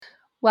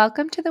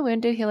Welcome to the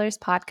Wounded Healers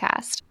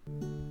podcast.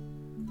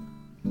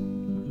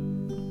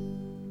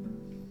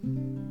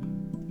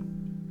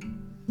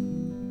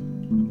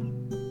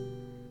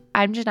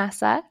 I'm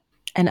Janessa.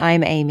 And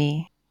I'm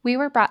Amy. We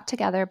were brought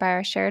together by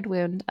our shared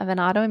wound of an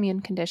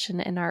autoimmune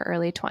condition in our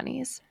early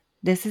 20s.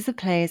 This is a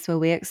place where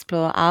we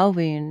explore our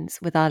wounds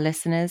with our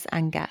listeners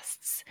and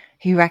guests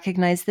who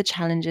recognize the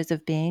challenges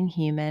of being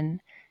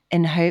human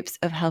in hopes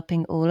of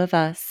helping all of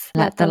us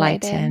let the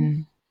light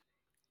in.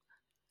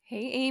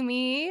 Hey,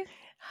 Amy.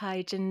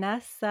 Hi,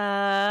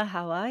 Janessa.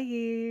 How are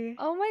you?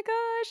 Oh my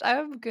gosh,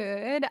 I'm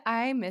good.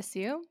 I miss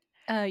you.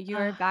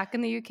 You're back in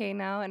the UK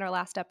now. In our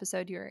last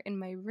episode, you were in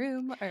my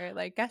room or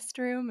like guest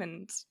room,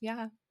 and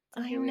yeah.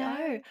 So I here we know.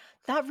 are.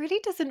 That really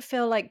doesn't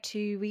feel like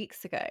 2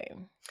 weeks ago.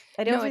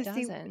 It No, it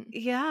obviously, doesn't.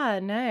 yeah,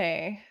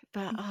 no.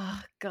 But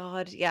oh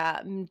God, yeah,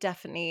 I'm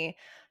definitely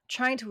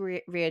trying to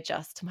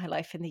readjust to my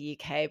life in the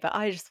UK, but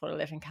I just want to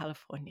live in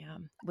California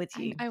with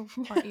you. I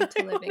want you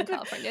to live in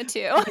California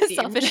too. With you.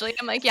 Selfishly,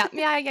 I'm like,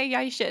 yeah,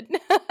 you should.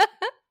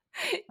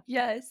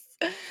 Yes.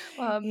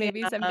 Well,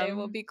 maybe someday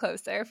we'll Yeah. be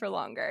closer for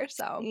longer.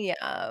 So,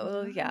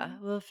 Yeah,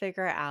 we'll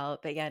figure it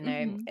out. But yeah, no,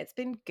 Mhm. it's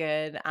been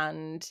good.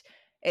 And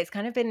it's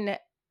kind of been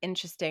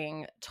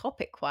interesting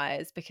topic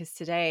wise because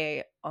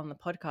today on the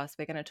podcast,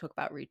 we're going to talk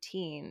about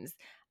routines.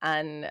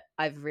 And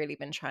I've really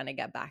been trying to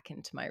get back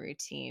into my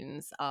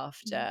routines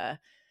after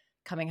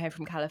coming home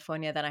from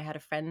California. Then I had a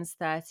friend's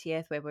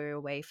 30th where we were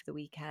away for the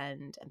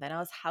weekend. And then I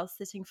was house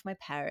sitting for my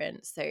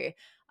parents. So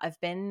I've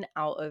been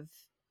out of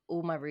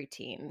all my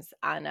routines.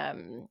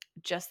 And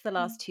just the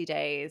last 2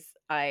 days,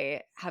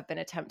 I have been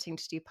attempting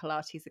to do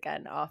Pilates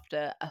again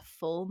after a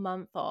full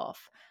month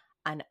off.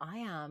 And I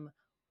am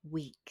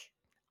weak.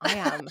 I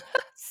am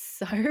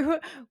so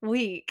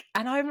weak.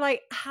 And I'm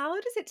like, how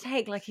does it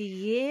take like a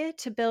year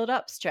to build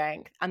up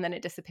strength and then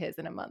it disappears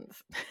in a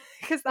month?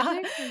 Because Isn't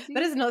that it crazy?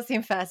 does not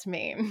seem fair to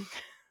me.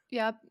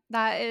 Yep,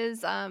 that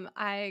is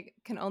I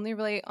can only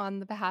relate on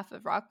the behalf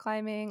of rock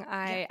climbing. Yeah.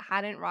 I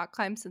hadn't rock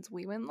climbed since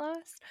we went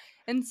last.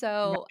 And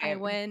so I Right.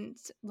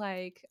 went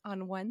like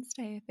on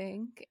Wednesday, I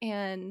think,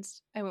 and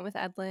I went with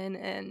Edlin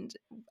and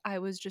I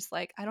was just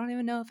like, I don't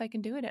even know if I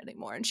can do it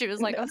anymore. And she was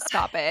like, "Oh,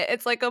 stop it.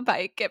 It's like a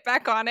bike. Get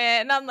back on it."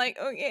 And I'm like,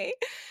 "Okay."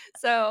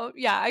 So,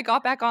 yeah, I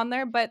got back on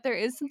there, but there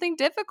is something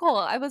difficult.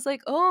 I was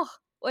like, "Oh,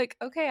 like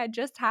okay, I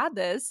just had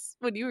this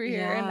when you were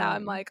here and Yeah.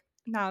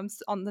 now I'm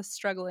on the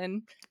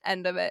struggling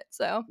end of it."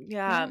 So,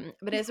 yeah.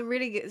 But it's a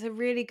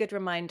really good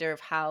reminder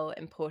of how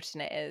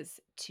important it is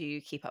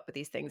to keep up with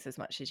these things as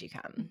much as you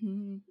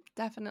can,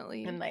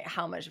 Definitely. and like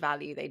how much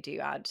value they do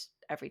add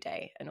every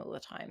day and all the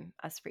time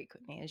as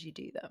frequently as you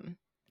do them.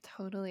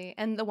 Totally.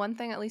 And the one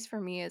thing, at least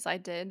for me, is I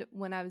did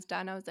when I was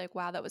done, I was like,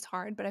 wow, that was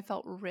hard, but I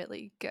felt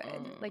really good.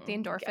 Like the Yeah.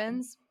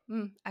 endorphins,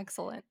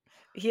 excellent.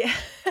 Yeah.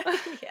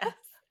 Yes.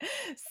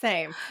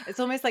 Same. It's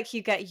almost like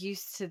you get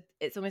used to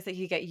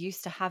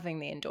having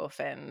the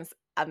endorphins,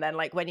 and then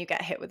like when you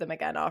get hit with them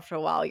again after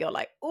a while, you're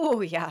like,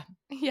 oh yeah,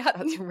 Yeah,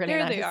 that's really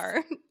there they nice.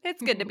 are.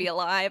 It's good to be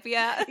alive.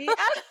 Yeah. Yeah.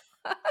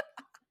 Yeah.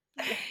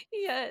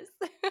 Yes.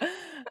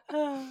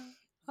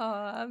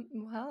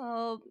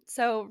 Well,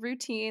 so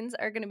routines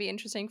are going to be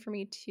interesting for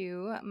me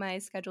too. My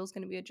schedule is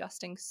going to be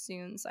adjusting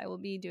soon. So I will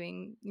be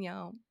doing,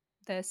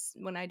 this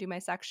when I do my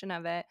section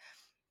of it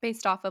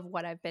based off of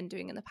what I've been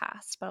doing in the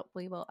past. But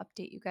we will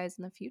update you guys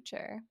in the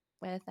future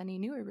with any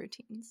newer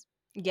routines.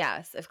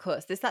 Yes, of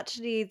course. This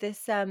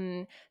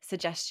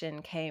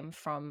suggestion came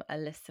from a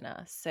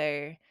listener.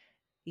 So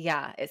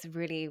yeah,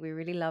 we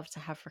really love to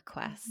have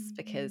requests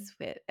because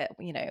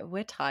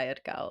we're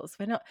tired girls.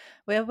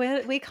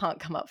 We can't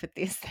come up with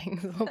these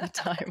things all the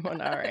time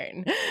on our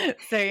own.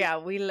 So yeah,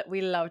 we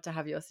love to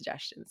have your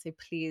suggestions. So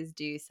please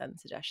do send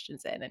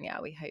suggestions in, and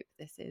yeah, we hope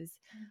this is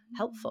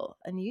helpful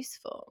and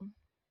useful.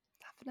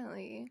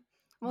 Definitely.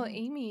 Well,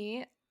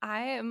 Amy,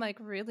 I am like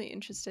really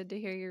interested to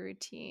hear your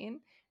routine.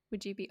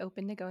 Would you be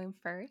open to going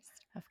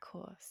first? Of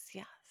course,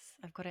 yes.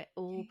 I've got it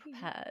all Okay.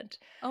 prepared.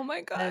 Oh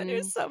my God, you're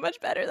Um, so much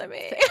better than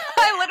me. so-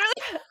 I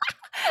literally,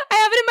 I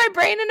have it in my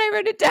brain and I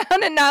wrote it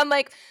down, and now I'm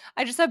like,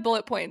 I just have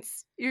bullet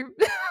points. You're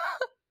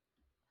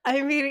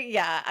I mean,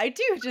 yeah, I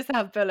do just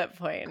have bullet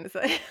points.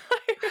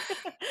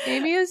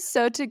 Amy is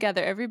so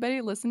together. Everybody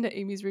listen to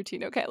Amy's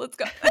routine. Okay, let's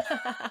go.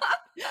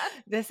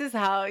 This is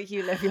how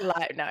you live your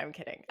life. No, I'm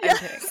kidding. I'm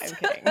kidding. Yes.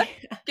 I'm kidding.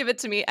 Give it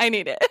to me. I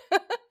need it.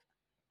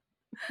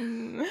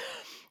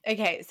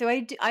 Okay, so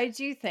I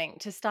do think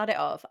to start it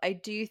off, I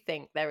do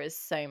think there is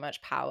so much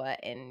power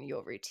in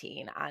your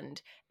routine. And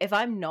if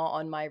I'm not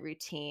on my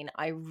routine,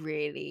 I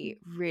really,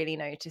 really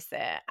notice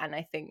it. And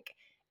I think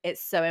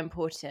it's so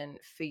important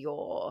for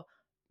your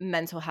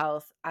mental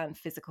health and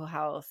physical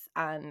health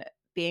and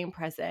being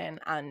present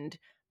and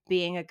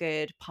being a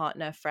good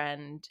partner,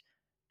 friend,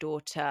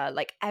 daughter,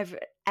 like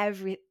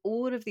every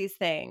all of these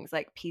things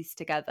like piece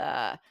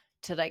together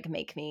to like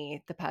make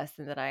me the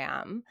person that I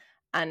am.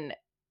 And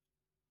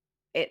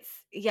it's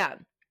yeah,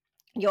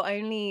 you're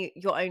only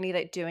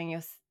like doing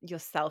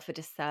yourself a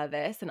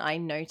disservice. And I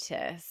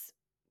notice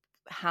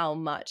how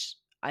much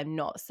I'm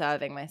not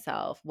serving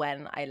myself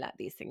when I let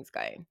these things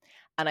go.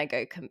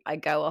 and I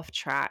go off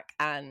track,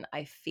 and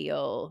I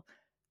feel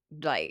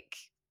like,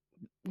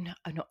 no,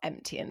 I'm not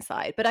empty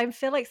inside, but I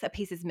feel like that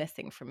piece is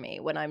missing from me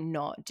when I'm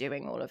not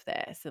doing all of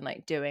this and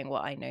like doing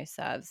what I know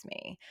serves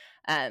me.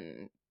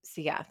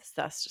 So yeah,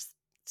 that's just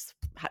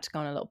had to go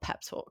on a little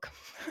pep talk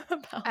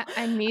about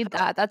I need about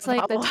that. That's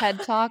like the about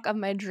TED Talk of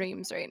my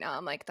dreams right now.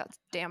 I'm like, "That's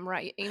damn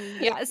right, Amy,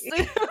 yes."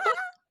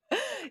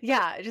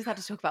 yeah, I just had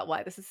to talk about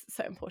why this is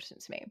so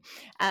important to me.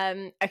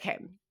 Okay,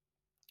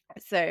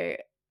 so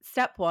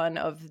step one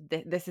of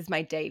this is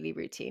my daily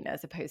routine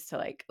as opposed to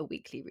like a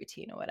weekly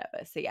routine or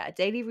whatever. So yeah,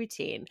 daily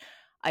routine.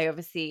 I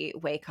obviously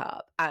wake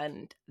up,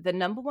 and the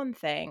number one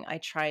thing I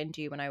try and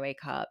do when I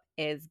wake up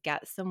is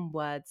get some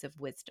words of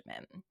wisdom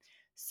in.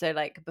 So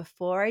like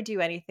before I do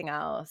anything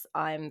else,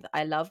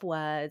 I love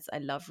words, I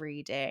love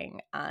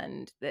reading,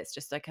 and it's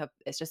just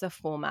a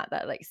format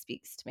that like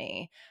speaks to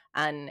me,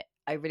 and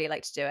I really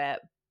like to do it.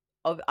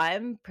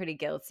 I'm pretty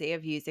guilty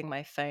of using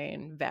my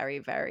phone very,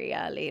 very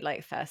early,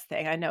 like first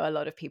thing. I know a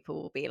lot of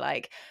people will be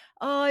like,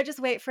 "Oh, just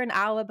wait for an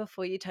hour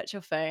before you touch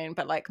your phone."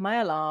 But like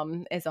my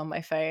alarm is on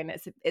my phone.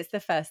 It's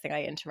the first thing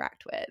I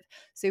interact with.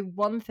 So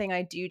one thing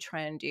I do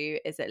try and do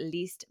is at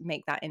least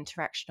make that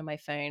interaction on my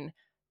phone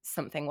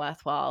something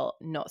worthwhile,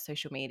 not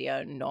social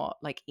media, not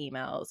like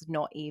emails,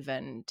 not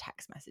even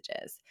text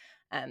messages.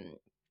 Um,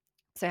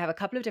 so I have a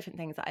couple of different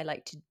things that I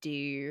like to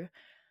do.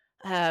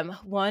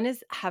 One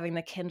is having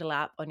the Kindle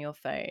app on your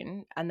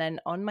phone. And then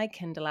on my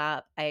Kindle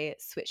app, I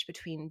switch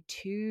between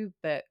two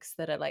books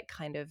that are like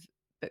kind of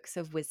books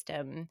of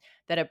wisdom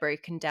that are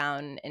broken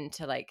down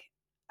into like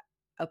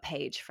a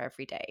page for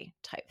every day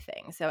type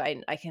thing. So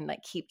I can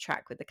like keep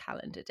track with the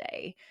calendar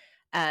day.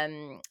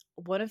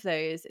 One of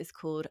those is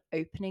called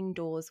Opening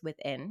Doors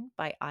Within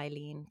by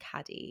Eileen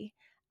Caddy.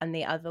 And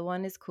the other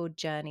one is called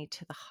Journey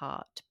to the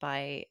Heart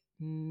by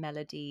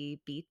Melody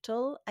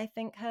Beetle, I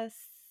think her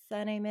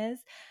surname is.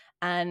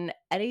 And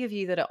any of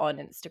you that are on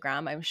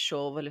Instagram, I'm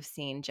sure will have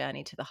seen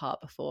Journey to the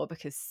Heart before,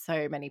 because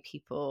so many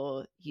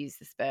people use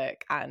this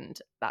book, and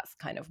that's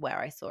kind of where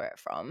I saw it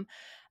from.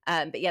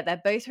 But yeah,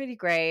 they're both really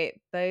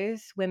great.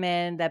 Both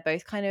women. They're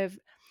both kind of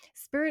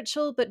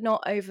spiritual, but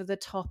not over the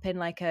top in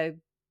like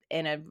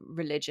in a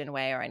religion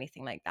way or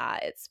anything like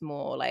that. It's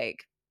more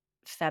like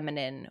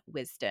feminine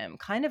wisdom,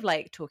 kind of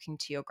like talking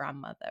to your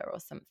grandmother or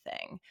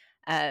something.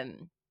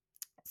 Um,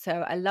 so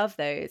I love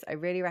those. I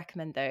really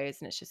recommend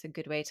those, and it's just a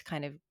good way to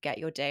kind of get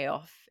your day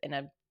off in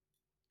a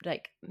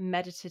like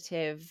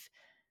meditative,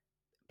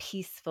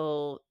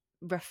 peaceful,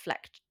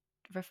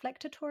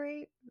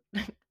 reflectatory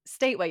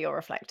state where you're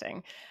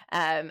reflecting.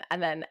 And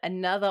then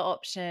another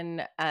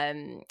option,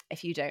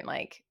 if you don't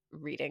like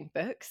reading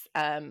books,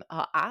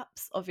 are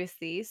apps,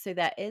 obviously. So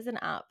there is an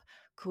app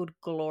called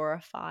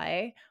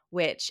Glorify,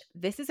 which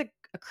this is a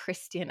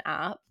Christian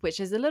app, which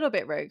is a little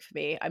bit rogue for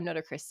me. I'm not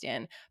a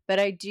Christian, but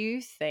I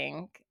do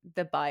think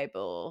the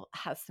Bible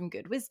has some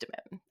good wisdom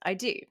in. I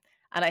do.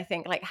 And I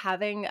think like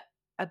having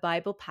a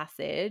Bible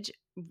passage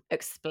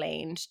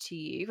explained to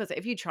you, because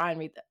if you try and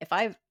read if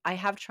I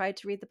have tried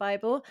to read the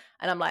Bible,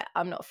 and I'm like,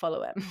 I'm not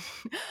following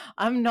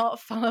I'm not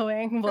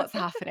following what's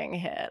happening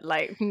here,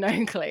 like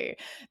no clue.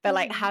 But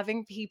like Mhm.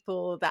 having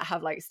people that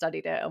have like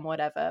studied it and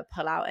whatever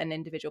pull out an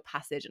individual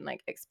passage and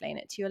like explain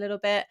it to you a little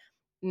bit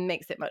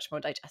makes it much more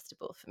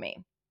digestible for me.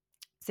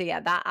 So yeah,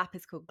 that app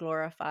is called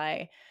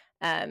Glorify.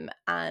 And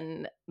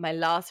my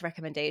last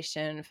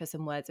recommendation for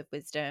some words of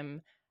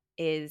wisdom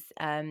is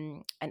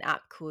an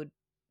app called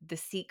The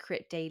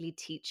Secret Daily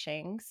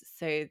Teachings.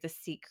 So The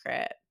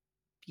Secret,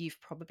 you've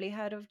probably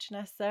heard of,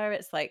 Janessa.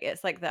 It's like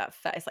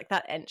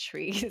that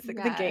entry. It's like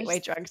the gateway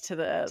Yes. drug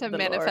to To the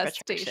law of attraction.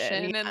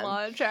 manifestation and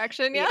law of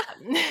attraction, yeah.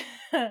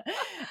 Yeah.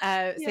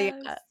 So yeah,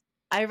 Yes.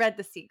 I read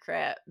The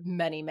Secret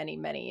many, many,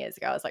 many years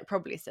ago. I was like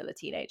probably still a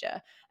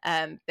teenager.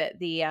 But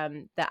the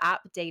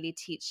app Daily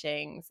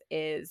Teachings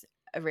is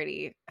a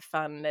really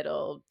fun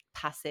little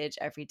passage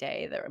every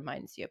day that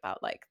reminds you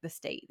about like the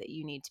state that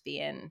you need to be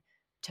in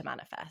to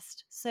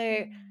manifest. So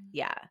Mm.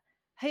 yeah,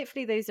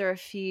 hopefully those are a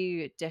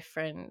few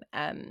different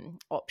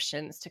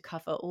options to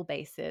cover all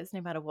bases,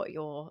 no matter what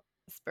your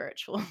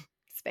spiritual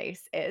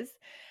space is.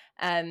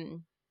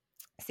 Um,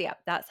 so yeah,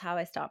 that's how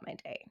I start my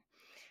day.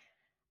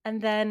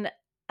 And then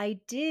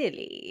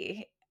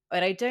ideally,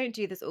 and I don't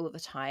do this all the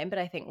time, but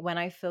I think when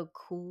I feel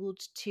called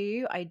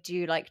to, I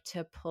do like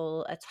to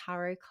pull a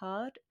tarot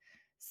card.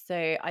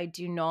 So I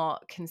do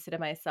not consider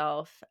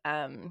myself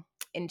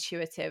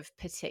intuitive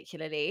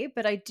particularly,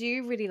 but I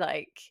do really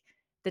like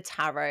the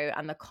tarot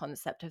and the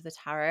concept of the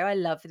tarot. I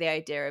love the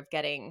idea of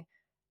getting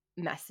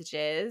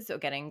messages or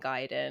getting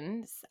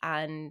guidance.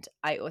 And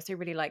I also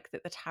really like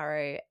that the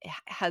tarot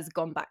has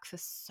gone back for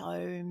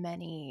so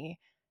many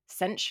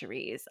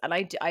centuries. And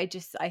I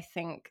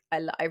think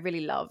I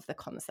really love the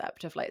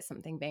concept of like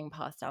something being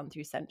passed down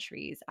through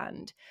centuries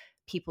and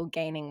people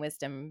gaining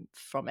wisdom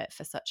from it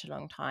for such a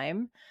long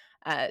time.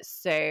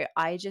 So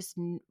I just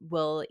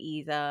will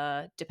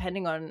either,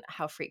 depending on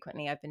how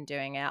frequently I've been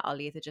doing it, I'll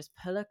either just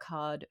pull a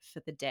card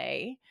for the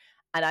day,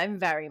 And I'm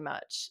very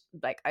much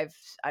like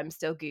I'm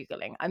still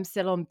Googling. I'm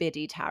still on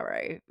Biddy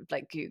Tarot,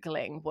 like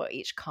Googling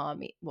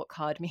what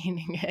card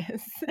meaning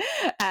is.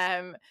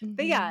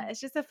 But yeah, Mhm.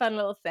 it's just a fun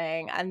little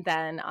thing. And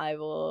then I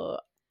will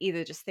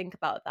either just think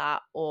about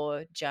that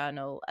or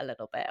journal a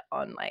little bit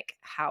on like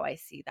how I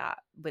see that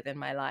within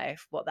my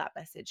life, what that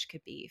message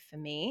could be for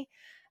me.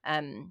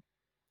 Um,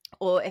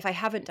 or if I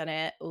haven't done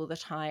it all the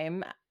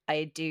time,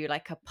 I do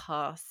like a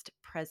past,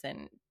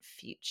 present,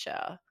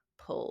 future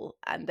pull,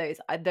 and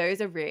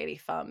those are really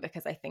fun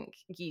because I think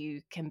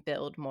you can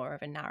build more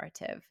of a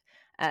narrative.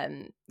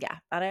 Yeah,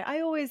 and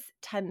I always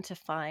tend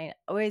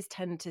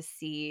to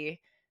see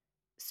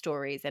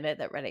stories in it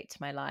that relate to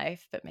my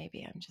life, but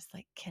maybe I'm just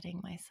like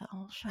kidding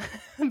myself,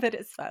 but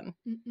it's fun.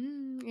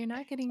 Mm-mm, you're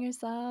not kidding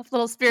yourself.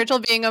 Little spiritual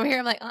being over here.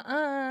 I'm like,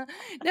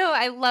 No,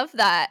 I love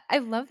that. I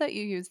love that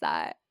you use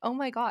that. Oh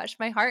my gosh,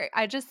 my heart.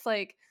 I just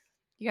like,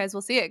 you guys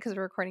will see it because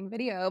we're recording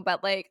video,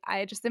 but like,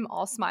 I just am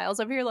all smiles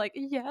over here, like,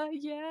 yeah,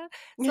 yeah.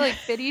 So, like,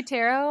 Biddy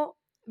Tarot,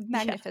 Yes.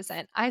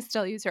 magnificent. I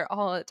still use her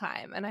all the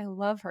time, and I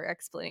love her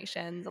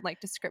explanations and like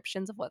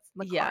descriptions of what's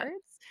in the Yeah. cards.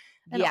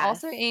 And Yes.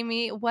 also,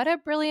 Amy, what a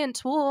brilliant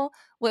tool.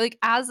 Well, like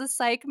as a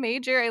psych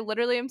major, I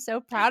literally am so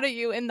proud of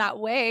you in that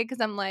way because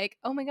I'm like,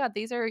 oh my God,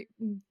 these are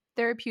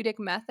therapeutic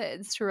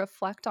methods to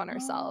reflect on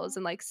ourselves Oh,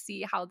 and like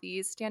see how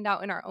these stand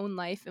out in our own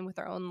life and with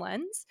our own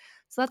lens.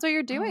 So that's what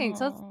you're doing.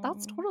 So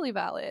that's oh. totally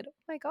valid. Oh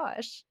my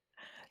gosh.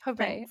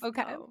 Hooray. Thanks,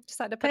 Okay. girl. Just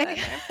had to put that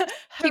in there.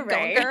 Keep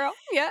going, Hooray. girl.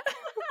 Yeah.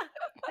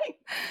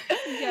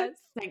 Thanks. Yes.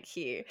 Thank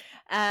you.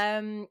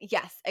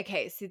 Yes,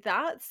 okay, so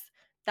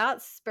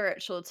that's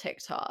spiritual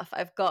ticked off.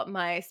 I've got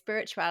my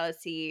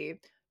spirituality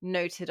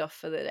noted off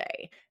for the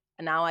day.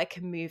 And now I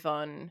can move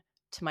on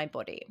to my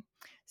body.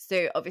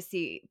 So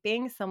obviously,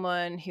 being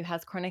someone who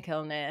has chronic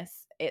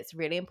illness, it's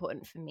really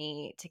important for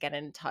me to get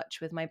in touch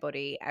with my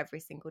body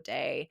every single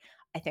day.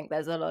 I think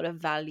there's a lot of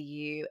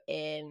value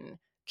in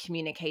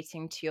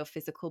communicating to your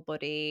physical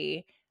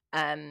body,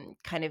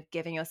 kind of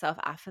giving yourself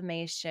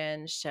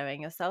affirmation,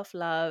 showing yourself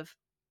love.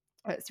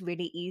 It's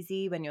really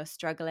easy when you're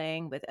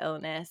struggling with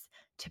illness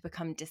to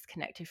become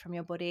disconnected from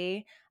your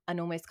body and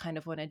almost kind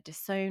of want to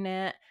disown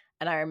it.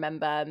 And I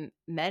remember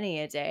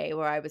many a day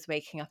where I was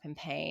waking up in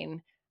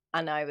pain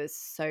and I was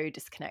so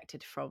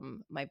disconnected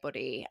from my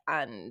body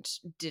and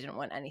didn't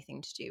want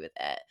anything to do with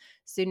it.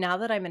 So now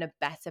that I'm in a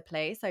better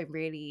place, I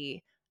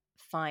really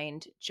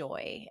find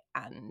joy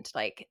and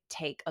like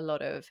take a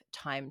lot of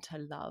time to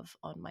love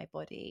on my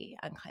body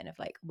and kind of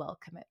like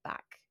welcome it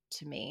back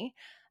to me.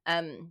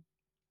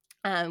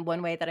 And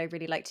one way that I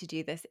really like to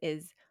do this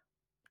is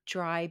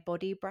dry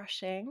body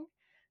brushing.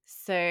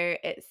 So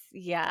it's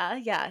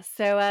yeah.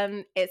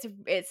 So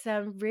it's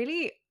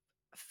really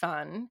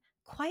fun,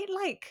 quite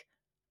like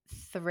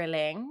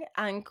thrilling,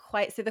 and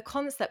quite, so the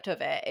concept of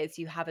it is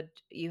you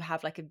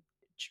have like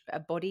a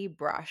body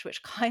brush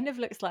which kind of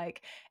looks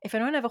like, if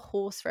anyone ever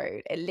horse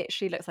rode, it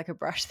literally looks like a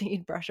brush that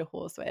you'd brush a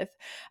horse with.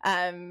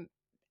 Um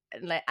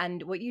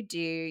and what you do,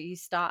 you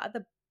start at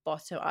the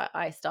bottom.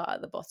 I start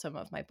at the bottom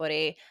of my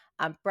body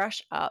and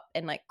brush up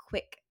in like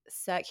quick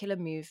circular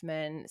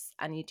movements,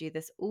 and you do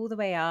this all the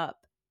way up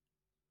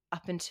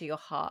into your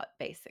heart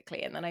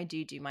basically, and then I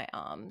do my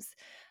arms.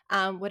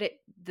 What it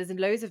There's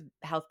loads of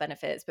health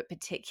benefits, but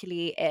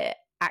particularly it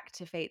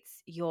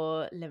activates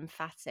your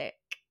lymphatic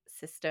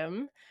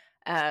system,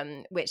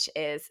 which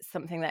is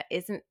something that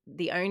isn't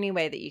the only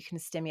way that you can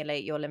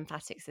stimulate your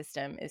lymphatic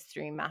system is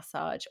through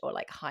massage or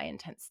like high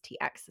intensity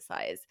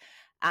exercise.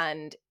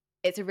 And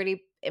it's a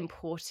really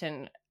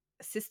important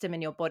system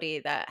in your body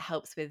that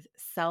helps with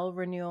cell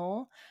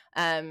renewal.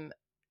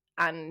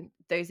 And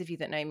those of you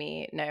that know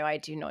me know I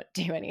do not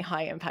do any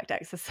high impact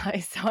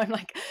exercise. So I'm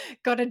like,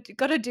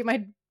 gotta do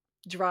my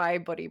dry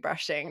body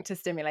brushing to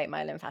stimulate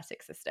my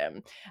lymphatic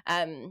system.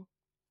 So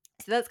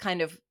that's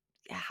kind of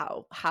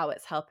how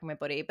it's helping my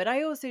body. But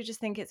I also just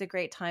think it's a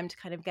great time to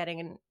kind of getting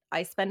in.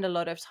 I spend a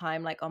lot of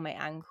time like on my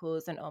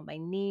ankles and on my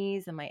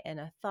knees and my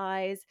inner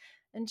thighs,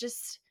 and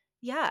just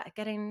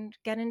get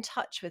in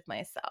touch with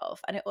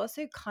myself. And it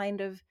also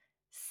kind of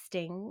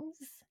stings,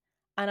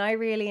 and I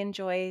really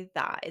enjoy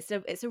that.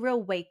 It's a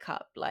real wake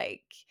up.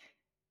 Like,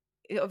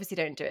 obviously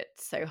don't do it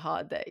so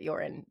hard that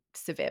you're in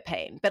severe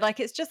pain, but like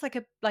it's just like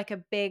a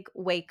big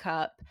wake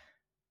up,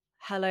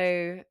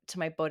 hello to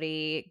my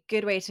body.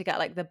 Good way to get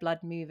like the blood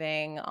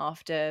moving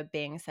after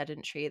being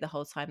sedentary the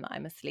whole time that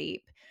I'm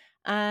asleep.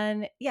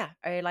 And yeah,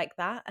 I like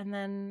that. And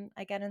then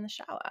I get in the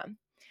shower.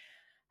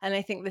 And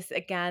I think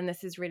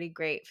this is really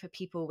great for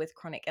people with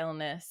chronic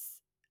illness,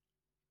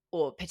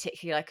 or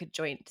particularly like a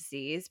joint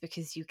disease,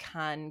 because you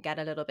can get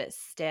a little bit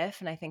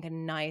stiff. And I think a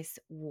nice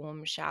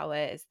warm shower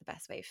is the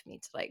best way for me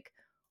to like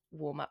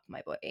warm up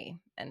my body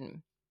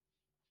and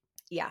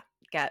yeah,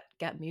 get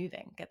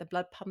moving, get the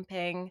blood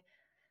pumping.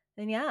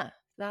 And yeah,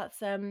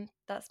 that's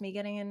me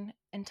getting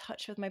in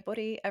touch with my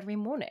body every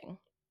morning.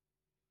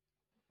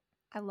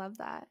 I love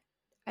that.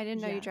 I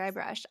didn't know you dry Yes.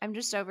 brush. I'm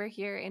just over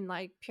here in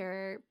like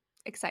pure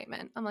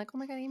excitement. I'm like, oh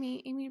my God,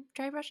 Amy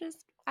dry brushes.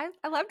 I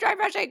love dry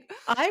brushing.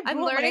 I I'm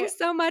brought learning my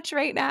so much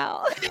right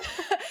now.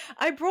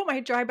 I brought my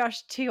dry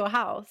brush to your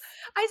house.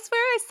 I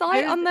swear I saw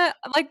I it was on the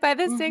like by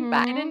the sink,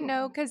 but I didn't mhm.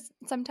 know because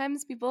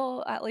sometimes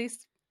people, at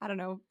least I don't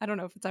know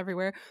if it's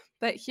everywhere,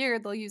 but here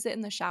they'll use it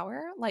in the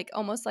shower, like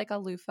almost like a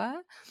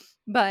loofah.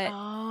 But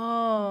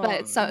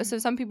Oh, so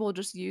some people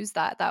just use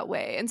that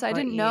way, and so I got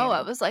didn't know.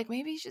 I you. was like,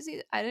 maybe you should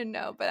see. I didn't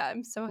know, but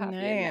I'm so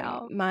happy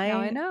No, now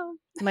I know.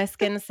 my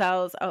skin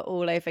cells are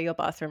all over your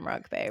bathroom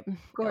rug, babe.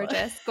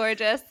 Gorgeous,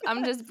 gorgeous.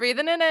 I'm just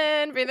breathing it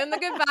in, breathing the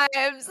good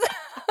vibes.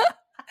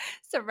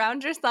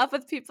 Surround yourself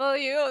with people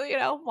you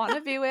know want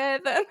to be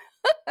with.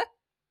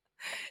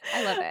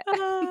 I love it.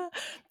 Ah,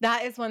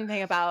 that is one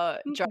thing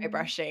about dry Mhm.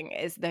 brushing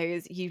is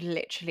those you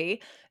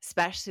literally,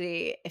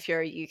 especially if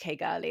you're a UK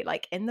girly,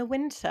 like in the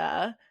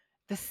winter,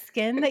 the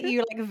skin that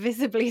you like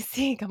visibly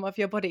see come off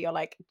your body, you're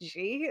like,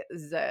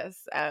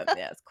 Jesus.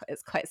 Yeah,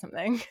 it's quite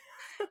something.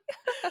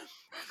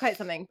 It's quite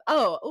something.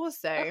 Oh,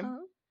 also,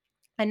 Uh-huh.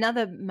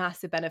 another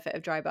massive benefit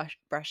of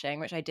brushing,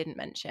 which I didn't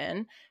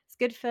mention, it's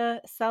good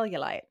for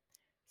cellulite.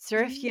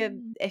 So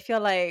Mm. if you're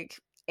like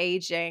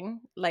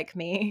aging like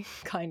me,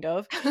 kind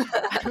of,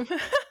 um,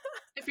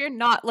 If you're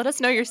not, let us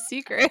know your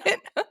secret.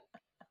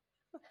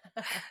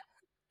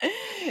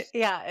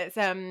 yeah, it's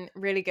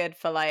really good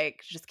for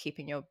like just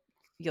keeping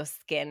your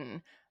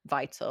skin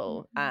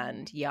vital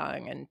and Mhm.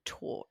 young and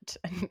taut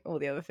and all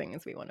the other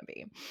things we want to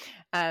be.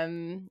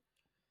 Um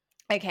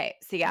okay,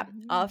 so yeah,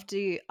 Mhm.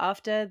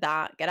 after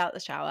that, get out the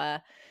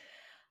shower.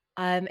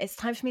 It's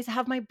time for me to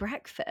have my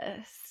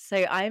breakfast.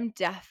 So I'm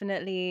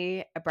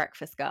definitely a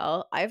breakfast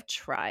girl. I've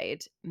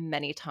tried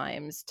many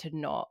times to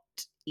not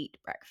eat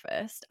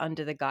breakfast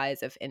under the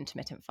guise of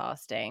intermittent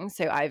fasting.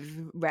 So I've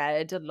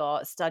read a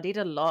lot, studied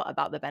a lot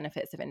about the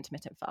benefits of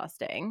intermittent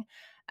fasting.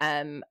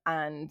 And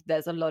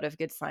there's a lot of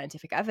good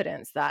scientific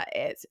evidence that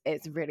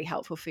it's really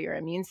helpful for your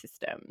immune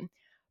system.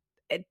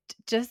 It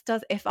just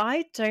does. If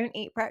I don't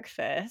eat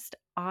breakfast,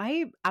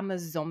 I am a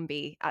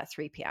zombie at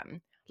 3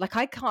 p.m. Like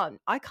I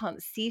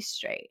can't see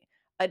straight.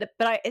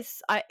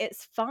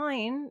 It's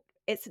fine.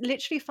 It's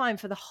literally fine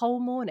for the whole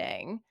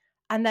morning,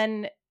 and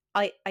then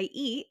I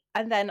eat,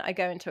 and then I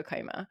go into a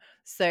coma.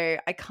 So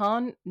I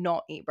can't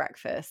not eat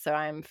breakfast. So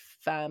I'm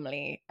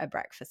firmly a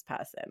breakfast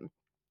person.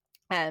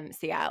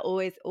 So yeah,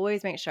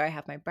 always make sure I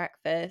have my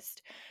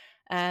breakfast.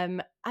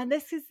 And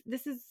this is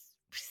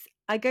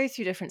I go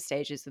through different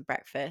stages of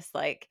breakfast.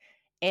 Like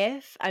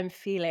if I'm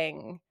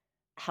feeling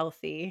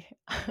healthy,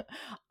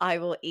 I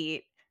will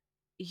eat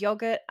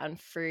yogurt and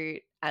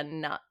fruit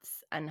and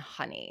nuts and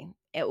honey,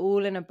 it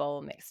all in a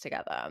bowl mixed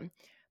together.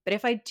 But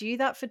if I do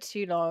that for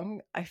too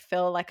long, I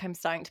feel like I'm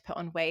starting to put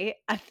on weight,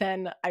 and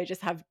then I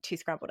just have two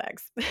scrambled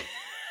eggs.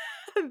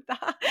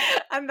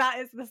 And that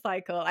is the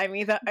cycle. I'm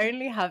either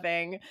only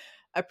having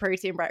a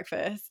protein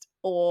breakfast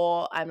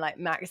or I'm like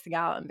maxing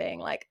out and being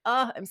like,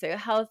 oh, I'm so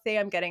healthy.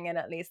 I'm getting in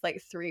at least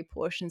like 3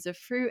 portions of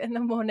fruit in the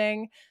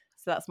morning.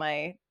 So that's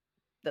my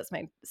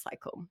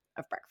cycle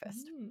of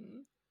breakfast.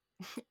 Mm.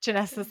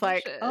 Janessa's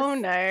like, oh Delicious.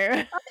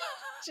 no.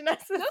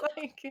 Janessa's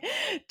like,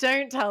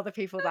 don't tell the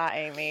people that,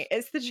 Amy.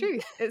 It's the N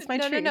truth. It's my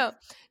no, no, truth. no.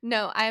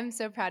 No, I'm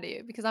so proud of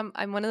you because I'm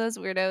one of those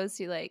weirdos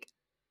who, like,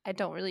 I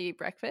don't really eat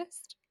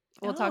breakfast.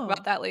 We'll talk about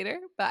Oh, that later,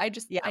 but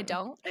yeah. I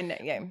don't. I know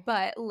you.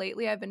 But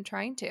lately I've been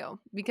trying to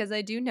because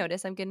I do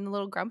notice I'm getting a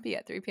little grumpy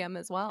at 3 PM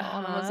as well,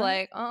 and I was Uh-huh.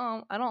 like,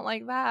 "Oh, I don't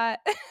like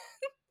that."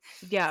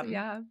 Yeah. So,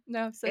 yeah.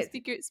 No, so It's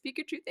speak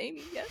your truth,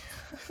 Amy, yes.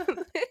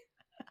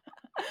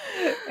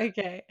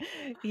 okay.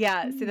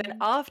 Yeah. So then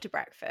Mm. after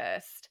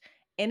breakfast,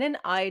 in an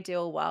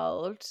ideal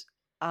world,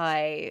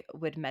 I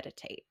would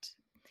meditate.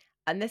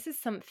 And this is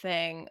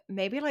something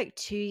maybe like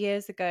 2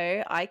 years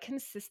ago, I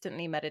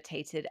consistently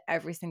meditated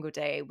every single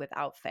day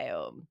without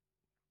fail.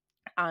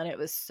 And it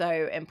was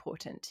so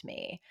important to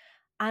me.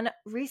 And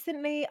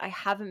recently, I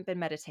haven't been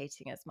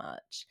meditating as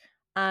much.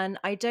 And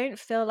I don't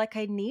feel like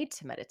I need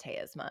to meditate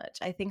as much.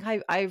 I think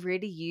I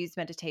really use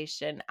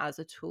meditation as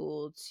a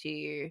tool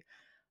to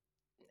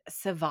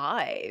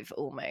survive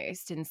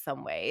almost in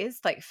some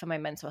ways, like for my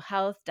mental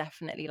health,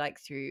 definitely like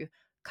through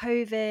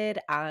COVID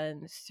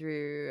and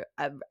through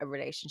a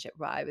relationship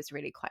where I was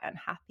really quite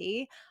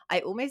unhappy. I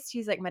almost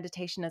use like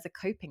meditation as a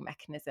coping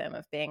mechanism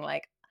of being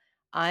like,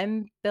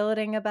 I'm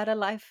building a better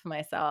life for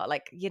myself.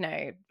 Like,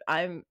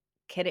 I'm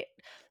kidding,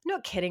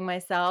 not kidding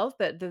myself,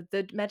 but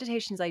the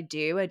meditations I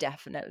do are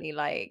definitely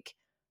like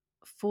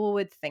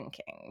forward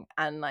thinking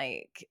and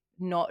like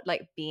not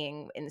like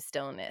being in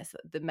stillness.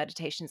 The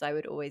meditations I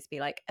would always be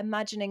like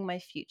imagining my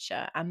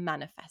future and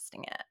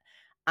manifesting it.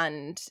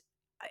 And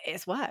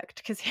it's worked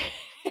because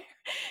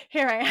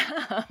here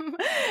I am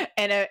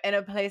in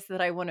a place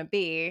that I want to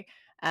be.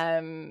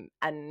 And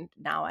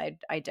now I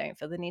don't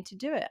feel the need to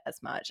do it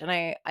as much. And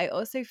I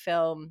also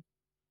feel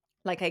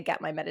like I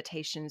get my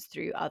meditations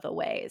through other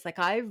ways. Like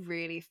I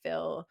really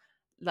feel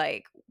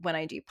like when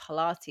I do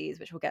Pilates,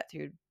 which we'll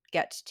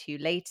get to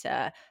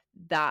later,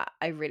 that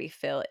I really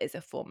feel is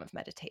a form of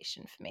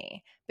meditation for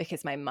me,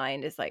 because my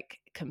mind is like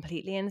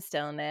completely in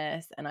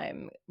stillness and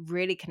I'm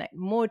really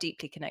more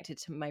deeply connected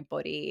to my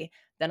body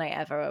than I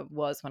ever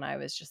was when I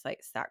was just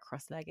like sat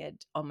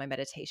cross-legged on my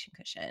meditation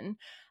cushion.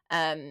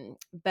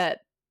 But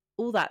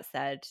all that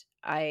said,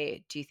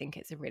 I do think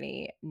it's a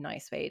really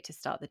nice way to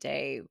start the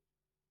day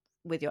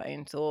with your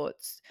own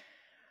thoughts,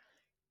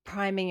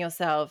 priming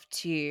yourself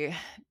to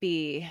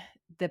be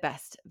the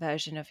best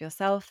version of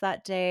yourself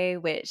that day,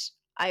 which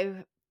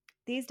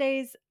these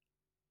days,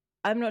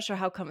 I'm not sure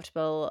how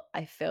comfortable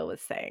I feel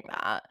with saying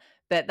that,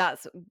 but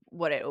that's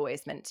what it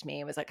always meant to me.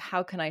 It was like,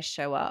 how can I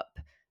show up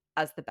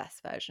as the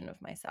best version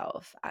of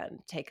myself and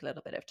take a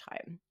little bit of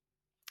time?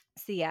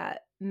 So yeah,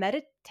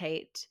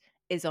 meditate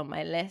is on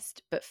my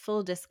list, but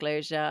full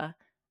disclosure,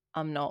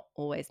 I'm not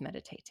always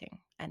meditating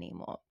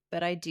anymore.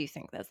 But I do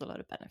think there's a lot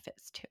of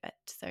benefits to it.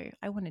 So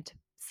I wanted to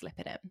slip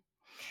it in.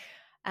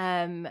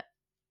 And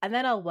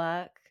then I'll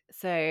work.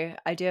 So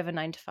I do have a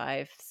 9 to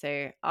 5.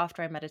 So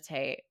after I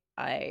meditate,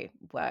 I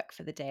work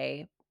for the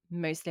day,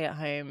 mostly at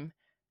home,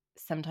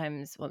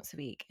 sometimes once a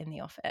week in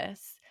the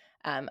office.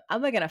 And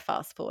we're going to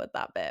fast forward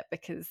that bit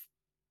because,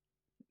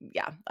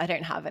 yeah, I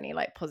don't have any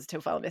like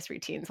positive wellness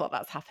routines while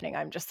that's happening.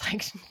 I'm just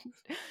like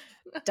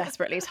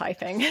desperately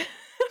typing,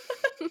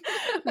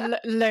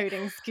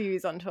 loading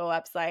SKUs onto a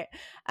website.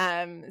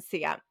 So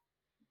yeah,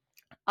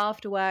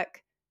 after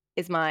work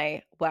is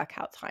my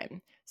workout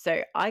time.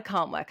 So I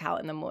can't work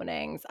out in the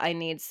mornings. I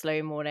need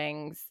slow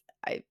mornings.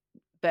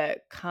 But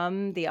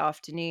come the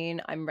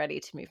afternoon, I'm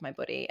ready to move my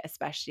body,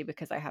 especially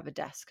because I have a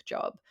desk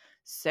job.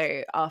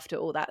 So after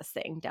all that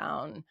sitting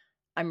down,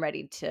 I'm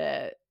ready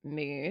to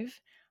move.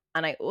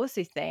 And I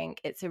also think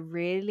it's a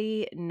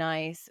really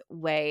nice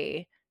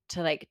way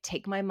to like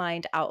take my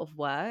mind out of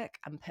work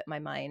and put my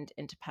mind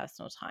into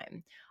personal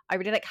time. I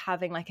really like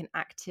having like an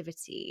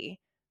activity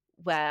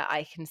where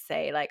I can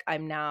say like,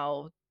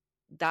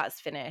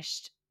 that's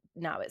finished.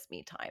 Now it's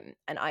me time.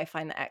 And I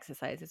find that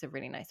exercise is a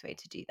really nice way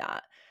to do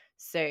that.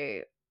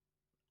 So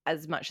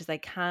as much as I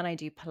can, I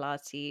do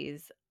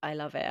Pilates. I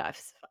love it.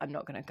 I'm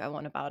not going to go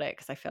on about it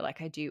because I feel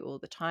like I do all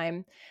the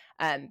time.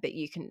 But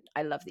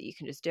I love that you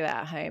can just do it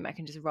at home. I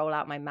can just roll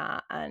out my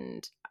mat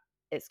and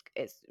it's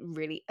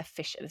really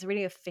efficient. It's a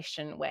really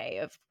efficient way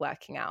of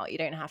working out. You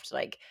don't have to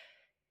like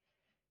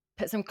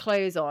put some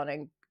clothes on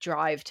and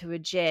drive to a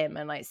gym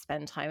and like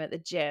spend time at the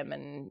gym.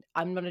 And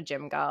I'm not a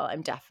gym girl.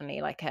 I'm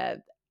definitely like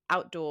a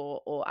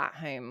outdoor or at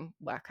home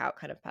workout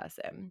kind of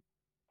person.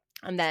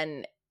 And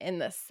then in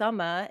the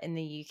summer in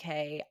the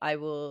UK, I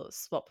will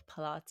swap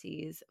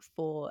Pilates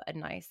for a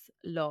nice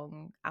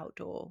long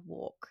outdoor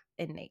walk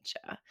in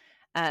nature,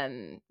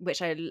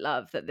 which I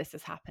love that this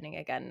is happening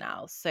again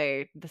now.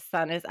 So the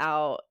sun is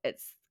out,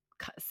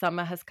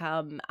 summer has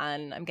come,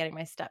 and I'm getting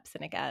my steps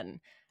in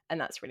again,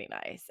 and that's really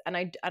nice. And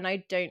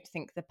I don't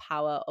think the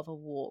power of a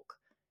walk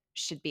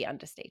should be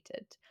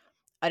understated.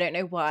 I don't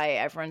know why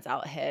everyone's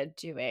out here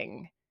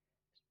doing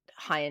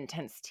high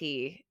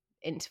intensity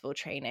interval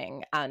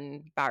training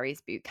and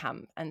Barry's boot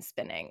camp and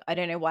spinning. I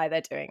don't know why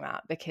they're doing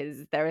that,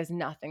 because there is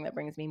nothing that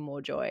brings me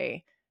more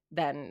joy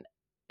than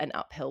an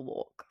uphill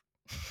walk.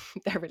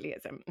 There really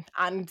isn't.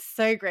 And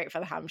so great for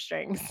the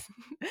hamstrings.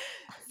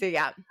 So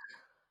yeah,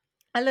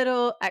 a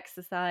little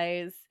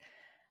exercise.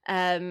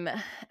 And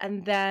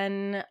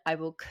then I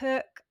will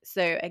cook.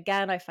 So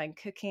again, I find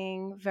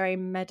cooking very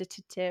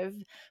meditative,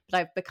 but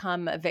I've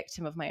become a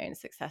victim of my own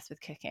success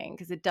with cooking,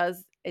 because it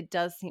does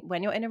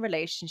when you're in a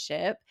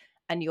relationship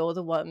and you're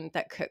the one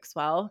that cooks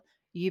well,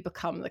 you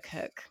become the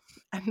cook.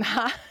 And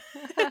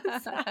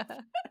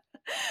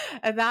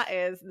that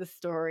is the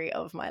story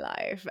of my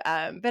life.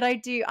 But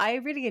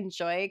I really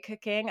enjoy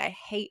cooking. I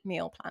hate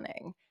meal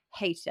planning,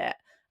 hate it.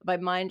 My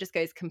mind just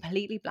goes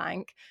completely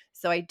blank.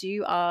 So I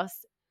do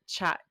ask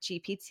Chat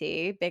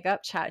GPT, big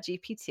up Chat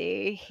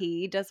GPT.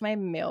 He does my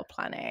meal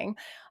planning.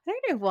 I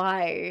don't know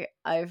why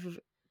I've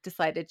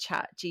decided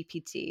Chat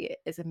GPT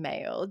is a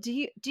male. Do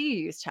you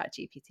use Chat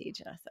GPT,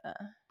 Janessa?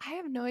 I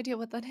have no idea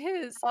what that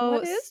is. Oh,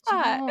 What is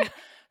that? stop.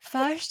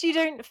 First you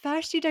don't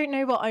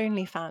know what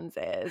OnlyFans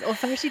is, or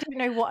first you don't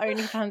know what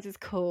OnlyFans is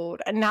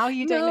called, and now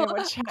you don't No, know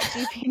what Chat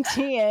GPT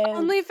is.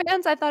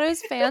 OnlyFans. I thought it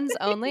was fans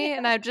only,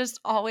 and I just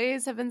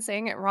always have been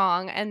saying it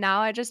wrong. And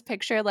now I just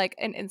picture like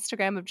an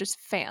Instagram of just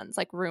fans,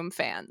 like room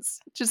fans,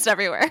 just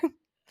everywhere.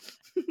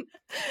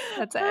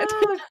 That's it.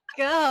 Oh,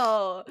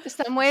 girl.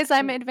 Some ways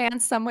I'm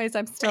advanced, some ways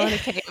I'm still in a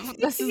cave.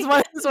 This is one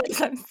of those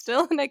ways I'm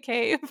still in a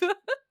cave.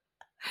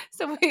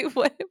 So wait,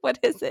 what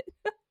is it?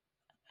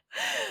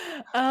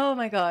 Oh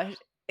my gosh.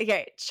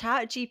 Okay,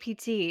 Chat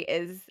GPT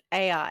is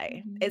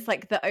AI. It's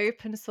like the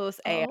open source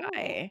Oh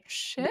AI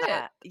shit!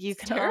 that you It's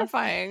can ask.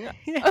 terrifying.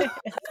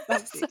 It's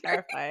absolutely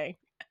Sorry. terrifying.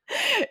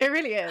 It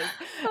really is.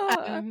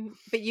 Uh,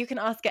 But you can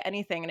ask it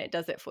anything and it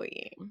does it for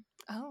you.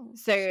 oh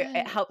So it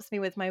shit! helps me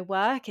with my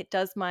work. It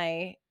does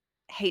my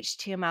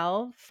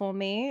HTML for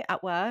me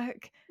at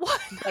work. What?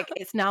 Like,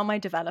 it's now my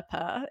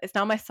developer. It's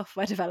now my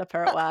software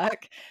developer at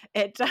work.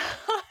 It does.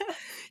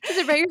 Does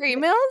it write your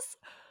emails?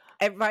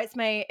 It writes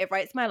my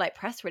like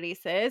press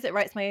releases. It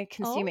writes my Oh,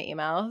 consumer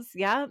emails.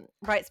 Yeah,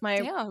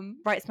 damn.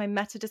 writes my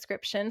meta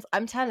descriptions.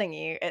 I'm telling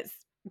you,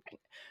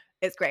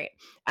 it's great.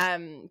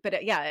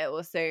 But yeah, it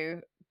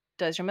also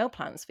does your meal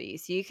plans for you.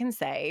 So you can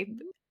say,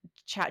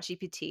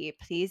 ChatGPT,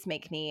 please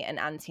make me an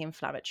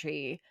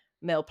anti-inflammatory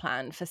meal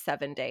plan for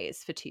 7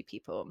 days for 2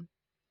 people,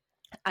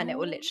 and Oh,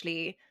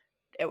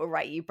 it will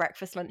write you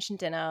breakfast, lunch, and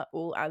dinner,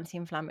 all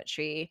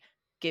anti-inflammatory.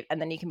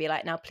 And then you can be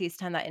like, now please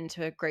turn that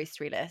into a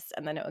grocery list,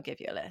 and then it will give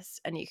you a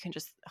list, and you can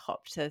just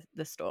hop to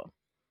the store.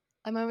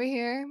 I'm over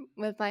here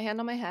with my hand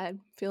on my head,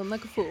 feeling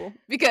like a fool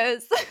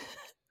because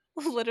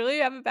literally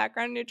I have a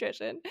background in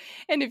nutrition.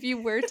 And if you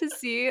were to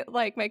see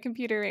like my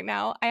computer right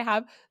now, I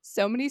have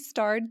so many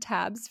starred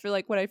tabs for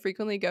like what I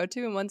frequently go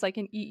to. And one's like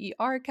an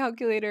EER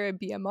calculator, a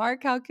BMR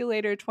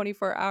calculator,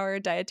 24-hour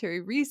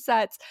dietary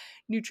resets,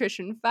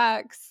 nutrition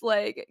facts,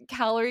 like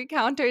calorie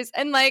counters.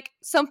 And like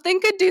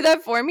something could do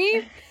that for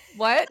me.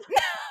 What?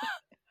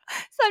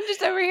 So I'm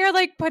just over here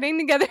like putting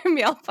together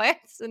meal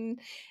plans, and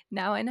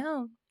now I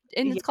know.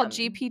 And it's Yeah, called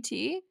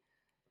GPT,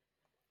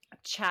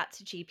 Chat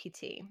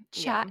GPT.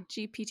 Yeah. Chat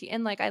GPT.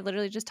 And like I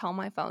literally just tell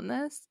my phone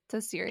this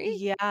to Siri,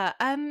 Yeah.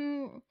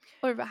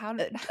 or how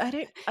I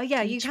don't. Oh,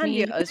 yeah, you teach can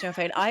do it me. on your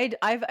phone.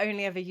 I've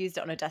only ever used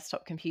it on a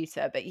desktop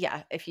computer, but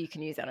yeah, if you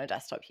can use it on a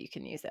desktop, you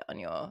can use it on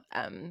your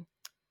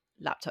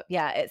laptop.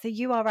 Yeah, it's a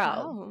URL.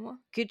 Oh,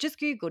 Could just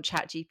Google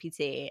Chat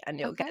GPT, and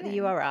you'll get the okay.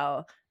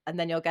 URL, and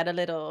then you'll get a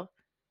little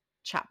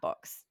chat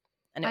box,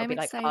 and it'll I'm be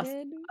like,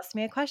 excited ask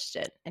me a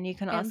question, and you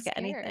can and ask it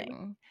scared.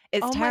 anything.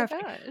 It's Oh my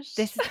terrifying. gosh.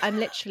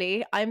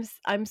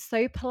 I'm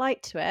so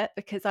polite to it,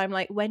 because I'm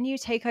like, when you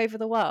take over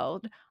the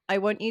world, I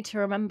want you to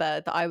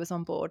remember that I was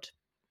on board,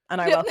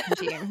 and I welcomed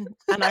you,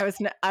 and I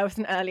was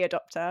an early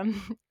adopter.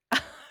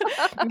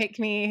 Make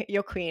me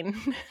your queen.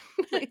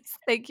 Please,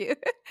 thank you.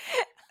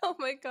 Oh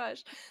my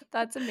gosh.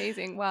 That's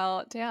amazing.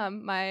 Well,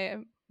 damn, my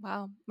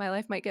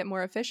life might get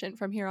more efficient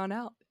from here on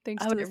out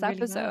thanks Oh, to it this really will.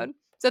 episode.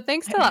 So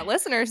thanks to that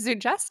listener who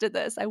suggested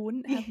this. I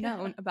wouldn't have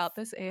known Yes. about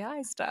this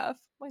AI stuff.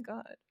 Oh my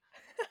god.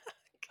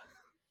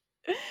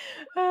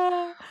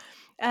 Ah,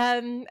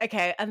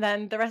 okay, and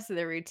then the rest of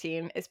the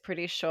routine is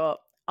pretty short.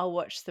 I'll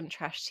watch some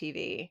trash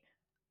TV.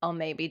 I'll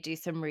maybe do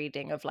some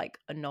reading of like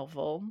a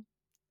novel.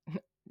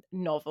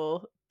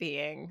 Novel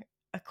being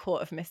A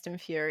Court of Mist and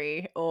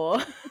Fury, or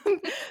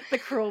the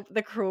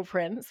Cruel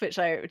Prince, which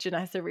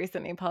Janessa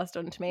recently passed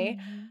on to me.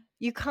 Mhm.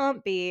 You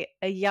can't be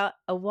a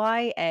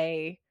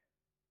YA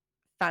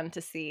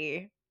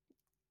fantasy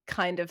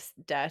kind of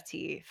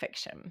dirty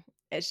fiction.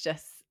 It's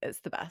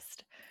the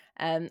best.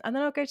 And then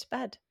I'll go to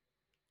bed.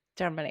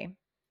 Generally,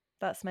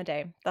 that's my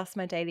day. That's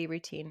my daily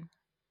routine.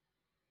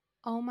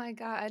 Oh my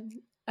god.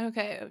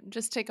 Okay,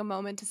 just take a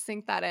moment to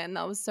sink that in.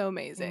 That was so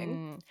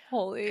amazing. Mm.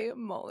 Holy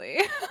moly.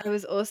 I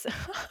was also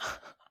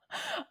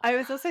I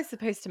was also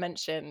supposed to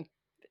mention,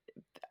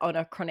 on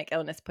a chronic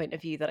illness point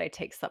of view, that I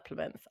take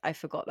supplements. I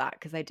forgot that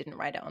because I didn't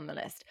write it on the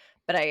list.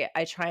 But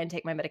I try and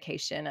take my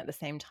medication at the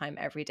same time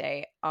every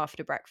day,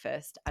 after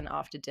breakfast and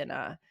after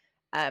dinner.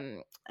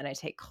 And I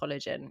take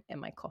collagen in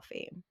my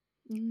coffee.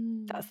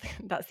 Mm.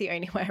 That's the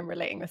only way I'm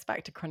relating this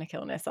back to chronic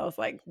illness. I was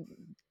like,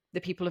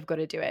 the people have got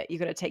to do it. You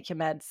got to take your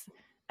meds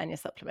and your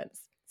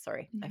supplements.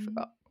 Sorry, I Mhm.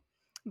 forgot.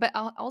 But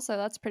also,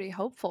 that's pretty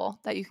hopeful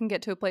that you can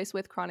get to a place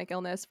with chronic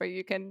illness where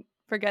you can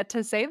forget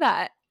to say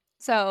that.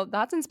 So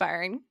that's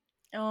inspiring.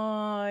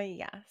 Oh,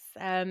 yes.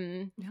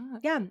 Yeah.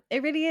 Yeah,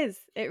 it really is.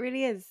 It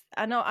really is.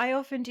 And I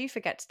often do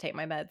forget to take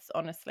my meds,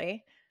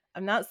 honestly.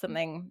 And that's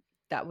something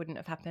that wouldn't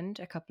have happened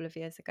a couple of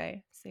years ago.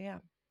 So yeah.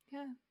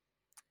 Yeah.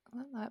 I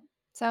love that.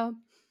 So,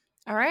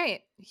 all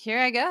right, here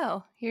I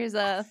go. Here's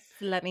a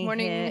Let me hear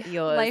morning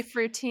yours. life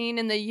routine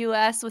in the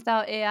US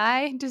without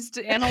AI, just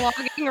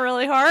analoging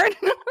really hard.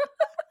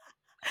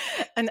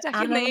 An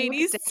Stuck in the analog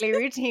 80s. daily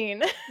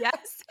routine.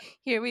 Yes,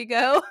 here we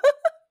go.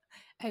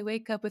 I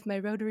wake up with my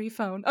rotary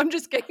phone. I'm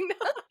just kidding.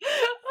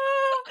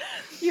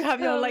 You have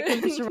your Oh, like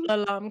man. literal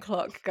alarm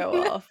clock go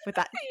off with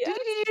that. Yes.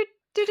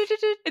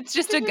 It's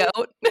just a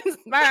goat.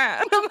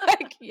 I'm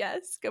like,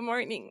 yes, good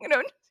morning.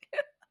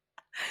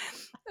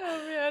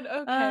 Oh man,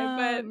 okay, Oh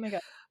but my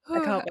God. I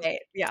whew, can't wait.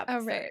 Yeah, all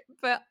sorry. right,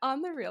 but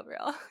on the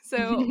real,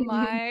 so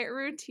my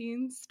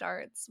routine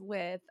starts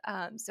with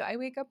so I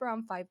wake up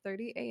around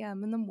 5:30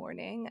 a.m. in the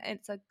morning.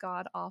 It's a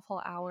god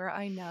awful hour,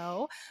 I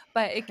know,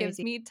 but it gives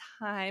Crazy. me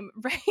time,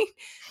 right?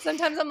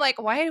 Sometimes I'm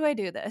like, why do I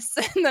do this?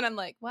 And then I'm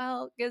like,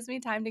 well, it gives me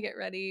time to get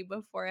ready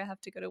before I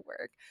have to go to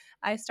work.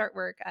 I start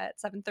work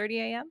at 7:30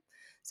 a.m.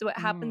 So what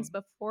happens Mm.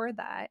 before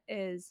that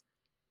is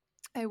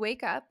I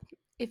wake up.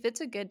 If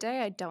it's a good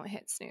day, I don't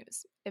hit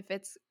snooze. It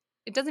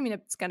doesn't mean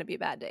it's going to be a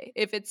bad day.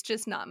 If it's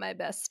just not my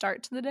best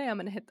start to the day, I'm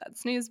going to hit that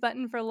snooze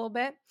button for a little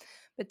bit.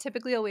 But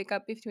typically I'll wake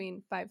up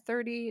between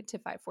 5:30 to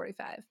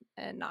 5:45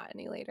 and not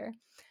any later.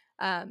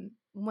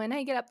 When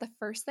I get up, the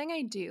first thing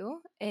I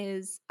do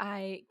is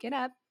I get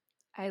up,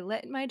 I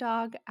let my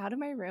dog out of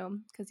my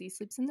room because he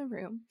sleeps in the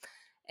room,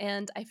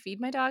 and I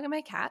feed my dog and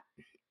my cat.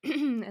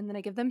 And then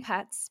I give them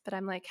pets, but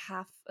I'm like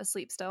half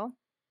asleep still.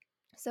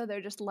 So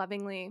they're just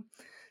lovingly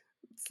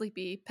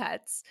sleepy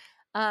pets.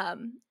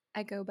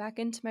 I go back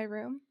into my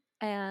room,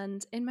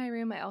 and in my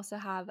room, I also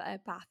have a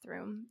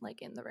bathroom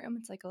like in the room.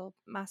 It's like a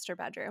master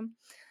bedroom.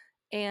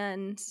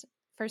 And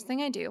first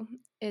thing I do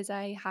is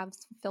I have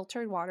some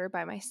filtered water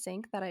by my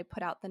sink that I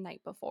put out the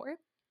night before.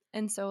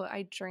 And so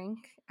I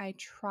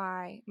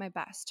try my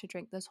best to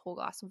drink this whole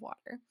glass of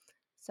water.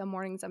 Some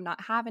mornings I'm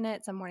not having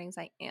it, some mornings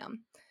I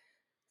am.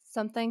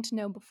 Something to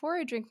know before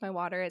I drink my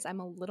water is I'm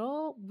a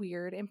little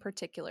weird in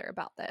particular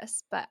about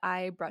this, but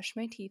I brush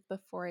my teeth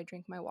before I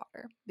drink my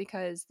water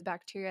because the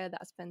bacteria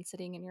that's been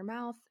sitting in your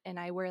mouth, and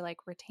I wear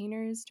like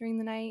retainers during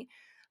the night.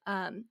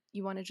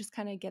 You want to just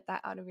kind of get that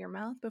out of your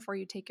mouth before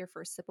you take your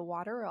first sip of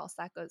water, or else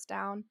that goes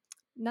down.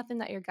 Nothing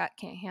that your gut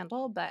can't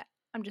handle, but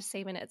I'm just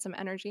saving it some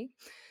energy.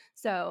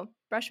 So,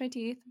 brush my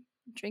teeth,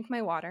 drink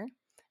my water.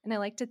 And I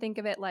like to think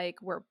of it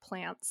like we're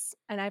plants.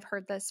 And I've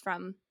heard this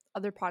from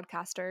other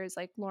podcasters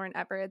like Lauren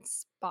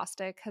Everett's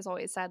Bostic has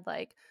always said,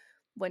 like,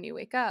 when you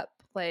wake up,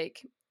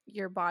 like,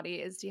 your body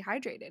is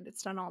dehydrated.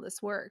 It's done all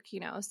this work,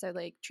 So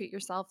like treat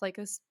yourself like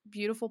a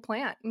beautiful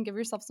plant and give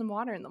yourself some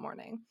water in the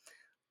morning.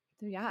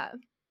 So yeah.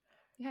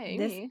 Yeah,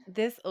 This Amy.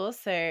 this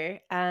also,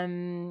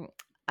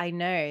 I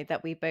know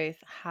that we both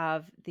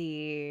have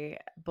the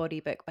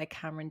Body Book by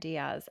Cameron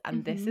Diaz,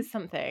 and this Mm-hmm. is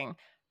something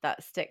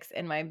that sticks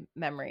in my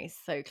memory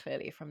so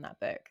clearly from that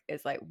book.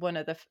 Is like one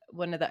of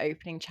the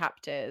opening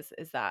chapters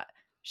is that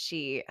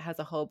she has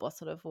a whole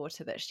bottle of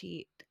water that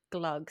she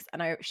glugs,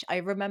 and I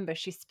remember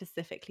she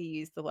specifically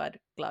used the word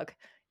glug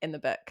in the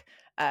book.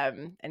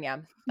 And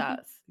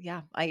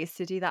yeah, I used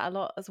to do that a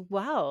lot as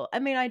well. I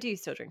mean, I do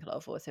still drink a lot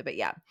of water, but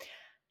yeah,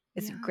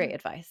 it's Yeah. great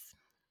advice. I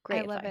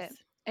Great love it. advice.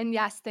 And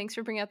yes, thanks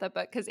for bringing up that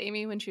book because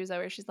Amy, when she was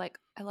over, she's like,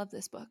 I love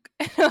this book.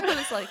 And I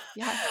was like,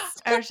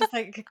 yes. I was just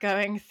like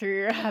going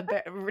through her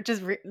book,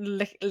 just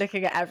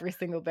looking at every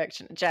single book.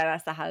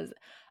 Janessa has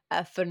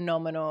a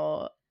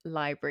phenomenal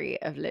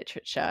library of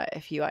literature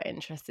if you are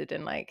interested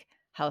in like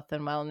health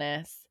and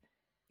wellness,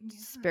 Yeah.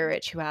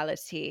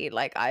 spirituality.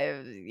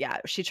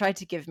 She tried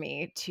to give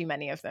me too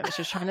many of them.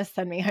 She was trying to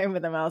send me home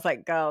with them. I was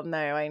like, girl, no,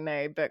 I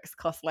know books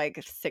cost like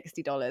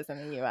 $60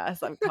 in the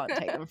US. I can't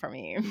take them from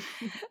you.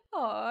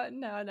 Oh,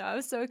 no, no. I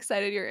was so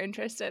excited you're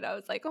interested. I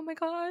was like, oh my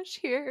gosh,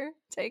 here,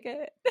 take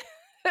it.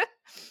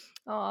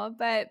 Oh,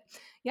 but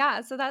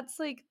yeah, so that's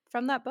like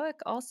from that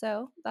book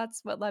also.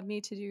 That's what led me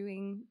to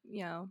doing,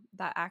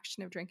 that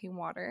action of drinking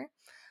water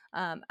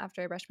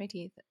after I brush my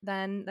teeth.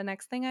 Then the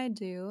next thing I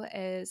do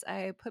is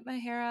I put my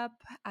hair up,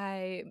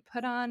 I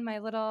put on my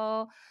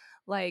little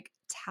like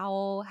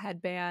towel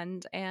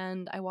headband,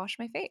 and I wash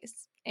my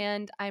face.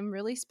 And I'm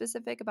really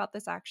specific about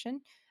this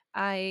action.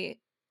 I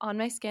on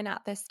my skin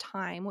at this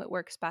time, what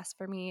works best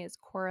for me is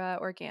Cora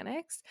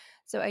Organics.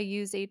 So I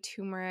use a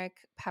turmeric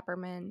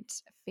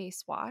peppermint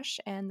face wash,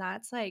 and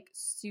that's like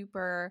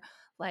super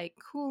like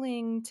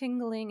cooling,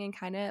 tingling, and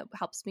kind of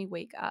helps me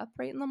wake up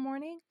right in the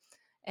morning.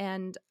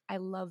 And I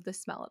love the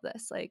smell of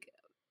this. Like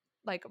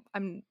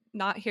I'm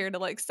not here to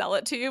like sell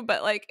it to you,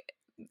 but like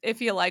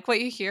if you like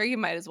what you hear, you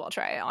might as well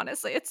try it.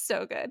 Honestly, it's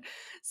so good.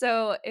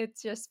 So it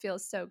just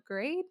feels so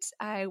great.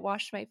 I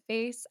wash my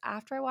face.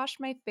 After I wash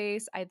my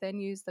face, I then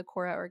use the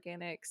Cora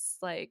Organics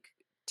like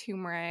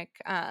turmeric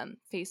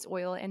face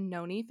oil and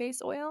noni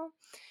face oil.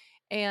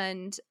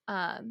 And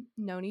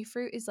noni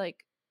fruit is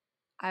like,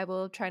 I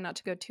will try not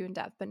to go too in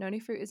depth, but noni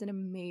fruit is an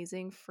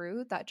amazing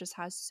fruit that just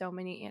has so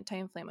many anti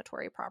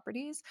inflammatory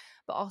properties,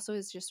 but also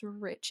is just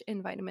rich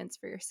in vitamins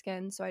for your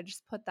skin. So I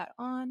just put that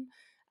on.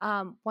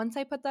 Once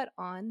I put that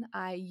on,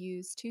 I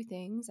use two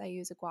things. I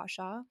use a gua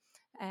sha,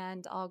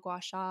 and I'll gua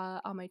sha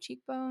on my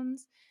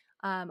cheekbones.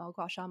 I'll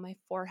gua sha on my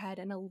forehead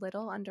and a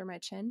little under my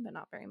chin, but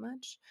not very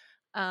much.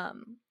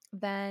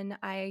 Then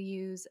I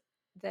use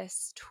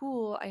this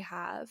tool I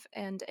have,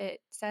 and it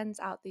sends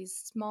out these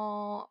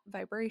small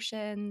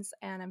vibrations,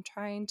 and I'm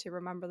trying to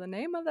remember the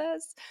name of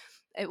this.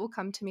 It will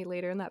come to me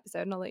later in the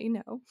episode and I'll let you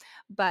know.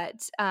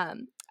 But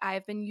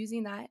I've been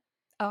using that.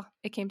 Oh,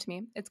 it came to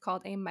me. It's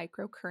called a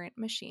microcurrent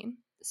machine.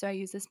 So I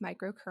use this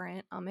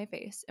microcurrent on my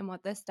face, and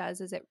what this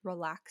does is it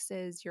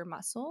relaxes your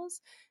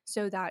muscles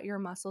so that your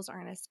muscles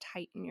aren't as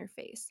tight in your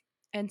face.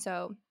 And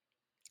so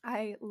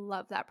I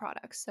love that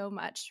product so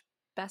much.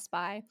 Best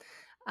Buy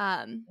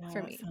Yeah,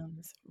 for that me.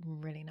 sounds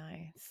really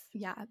nice.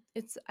 Yeah,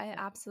 it's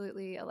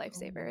absolutely a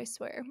lifesaver, Oh, I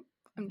swear.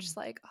 I'm mm. just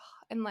like, oh,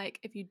 and like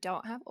if you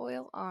don't have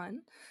oil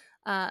on,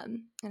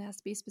 it has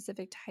to be a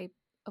specific type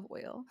of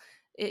oil.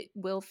 It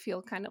will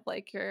feel kind of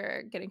like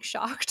you're getting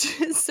shocked.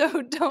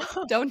 So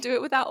don't do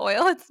it without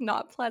oil. It's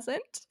not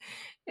pleasant.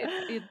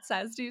 It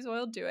says to use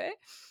oil, do it.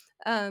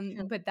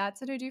 But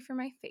that's what I do for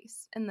my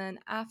face. And then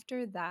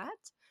after that,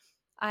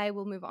 I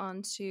will move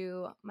on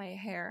to my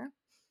hair.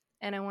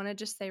 And I want to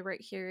just say right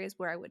here is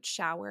where I would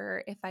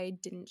shower if I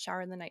didn't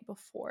shower the night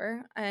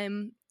before.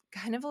 I'm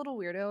kind of a little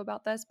weirdo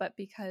about this, but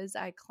because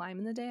I climb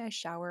in the day, I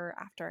shower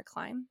after I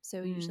climb.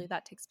 So usually Mm.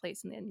 that takes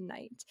place in the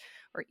night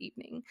or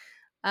evening.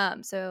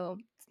 So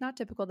it's not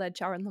typical that I'd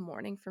shower in the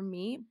morning for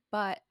me,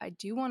 but I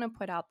do want to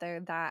put out there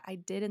that I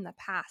did in the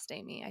past,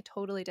 Amy. I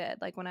totally did.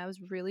 Like when I was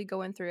really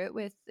going through it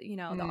with, the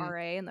Mm.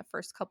 RA in the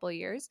first couple of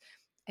years,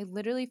 I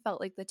literally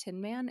felt like the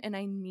Tin Man, and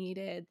I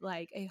needed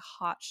like a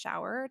hot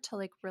shower to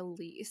like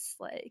release,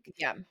 like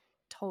Yeah.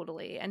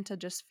 totally, and to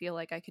just feel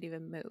like I could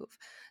even move.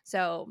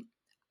 So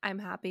I'm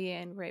happy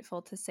and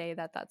grateful to say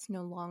that that's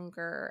no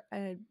longer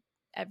a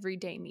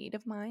everyday need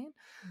of mine.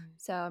 Mm.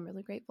 So I'm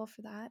really grateful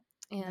for that.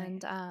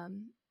 Nice.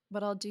 And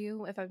what I'll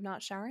do if I'm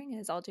not showering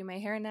is I'll do my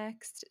hair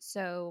next.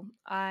 So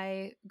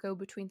I go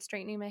between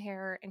straightening my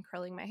hair and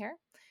curling my hair.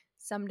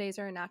 Some days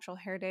are a natural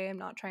hair day. I'm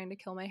not trying to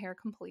kill my hair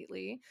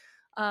completely.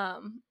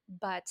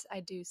 But I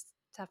do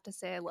have to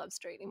say I love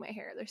straightening my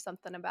hair. There's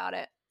something about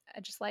it. I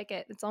just like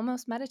it. It's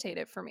almost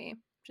meditative for me.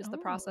 Just the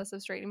Oh. process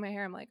of straightening my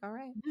hair. I'm like, all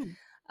right. Mm.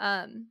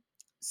 Um,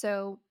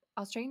 so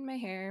I'll straighten my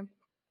hair.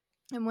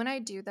 And when I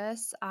do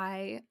this,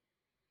 I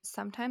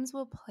sometimes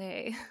will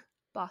play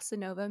bossa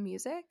nova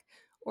music,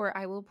 or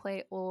I will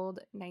play old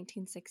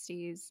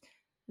 1960s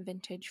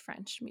vintage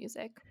French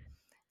music.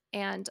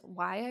 And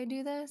why I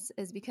do this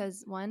is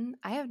because one,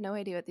 I have no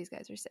idea what these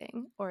guys are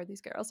saying or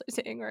these girls are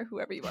saying or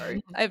whoever you are.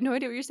 I have no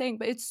idea what you're saying,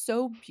 but it's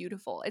so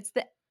beautiful. It's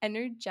the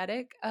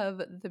energetic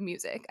of the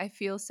music. I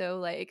feel so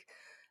like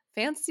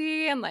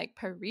fancy and like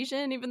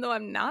Parisian, even though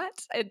I'm not.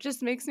 It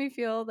just makes me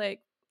feel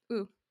like,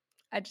 ooh,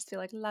 I just feel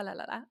like la la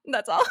la la.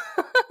 That's all.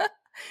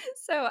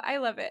 So I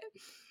love it.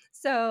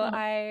 So Oh.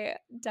 I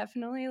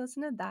definitely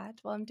listen to that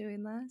while I'm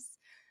doing this.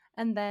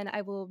 And then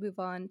I will move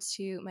on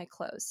to my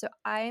clothes. So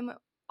I'm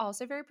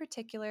also very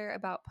particular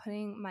about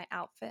putting my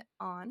outfit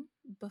on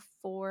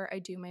before I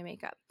do my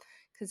makeup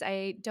because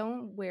I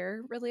don't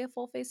wear really a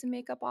full face of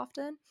makeup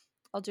often.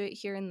 I'll do it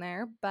here and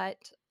there, but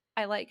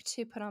I like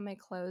to put on my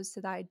clothes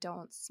so that I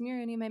don't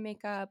smear any of my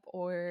makeup,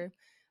 or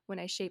when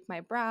I shape my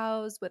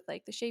brows with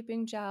like the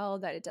shaping gel,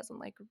 that it doesn't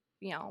like,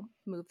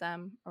 move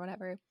them or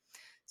whatever.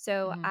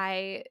 So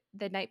Mhm.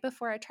 the night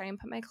before I try and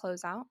put my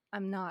clothes out,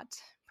 I'm not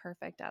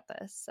perfect at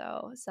this.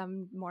 So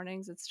some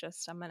mornings it's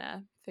just, I'm going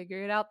to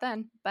figure it out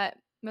then. But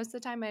most of the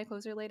time my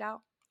clothes are laid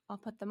out, I'll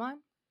put them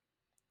on,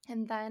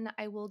 and then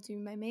I will do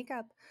my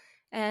makeup.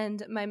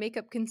 And my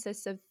makeup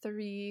consists of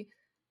three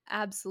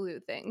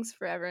absolute things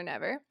forever and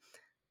ever.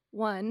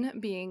 One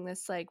being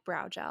this like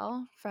brow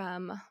gel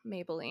from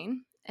Maybelline,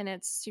 and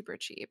it's super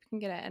cheap. You can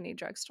get it at any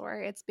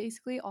drugstore. It's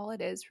basically all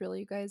it is, really,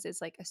 you guys,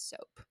 is like a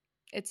soap.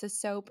 It's a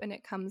soap, and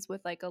it comes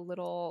with like a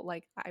little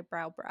like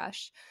eyebrow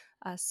brush,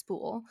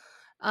 spool,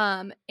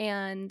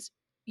 and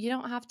you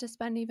don't have to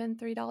spend even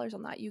 $3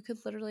 on that. You could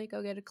literally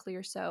go get a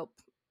clear soap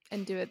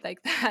and do it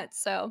like that.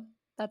 So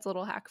that's a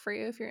little hack for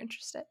you if you're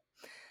interested.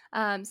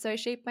 So I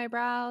shape my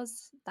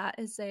brows. That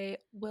is a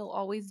will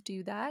always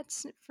do that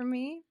for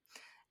me.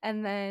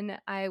 And then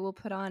I will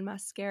put on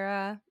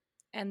mascara.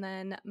 And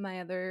then my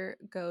other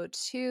go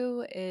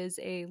to is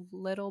a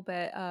little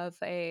bit of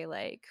a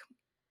like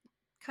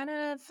kind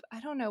of, I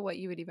don't know what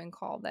you would even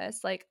call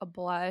this, like a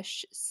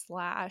blush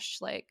slash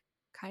like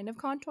kind of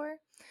contour.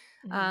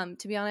 Mhm.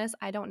 To be honest,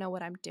 I don't know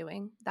what I'm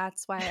doing.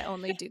 That's why I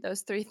only do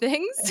those three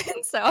things.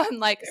 And so I'm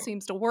like,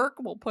 seems to work.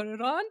 We'll put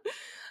it on.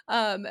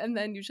 And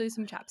then usually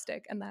some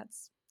chapstick, and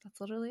that's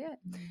literally it.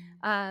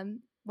 Mm.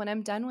 When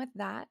I'm done with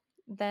that,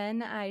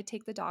 then I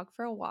take the dog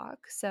for a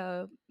walk.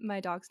 So my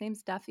dog's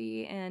name's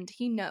Duffy, and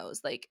he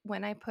knows like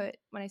when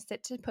I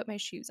sit to put my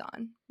shoes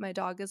on, my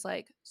dog is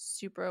like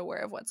super aware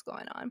of what's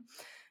going on.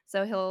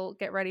 So he'll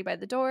get ready by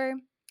the door.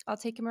 I'll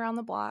take him around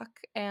the block,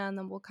 and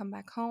then we'll come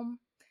back home.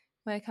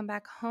 When I come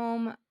back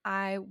home,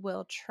 I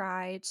will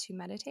try to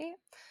meditate.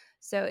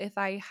 So if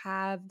I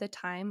have the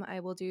time, I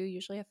will do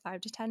usually a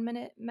 5 to 10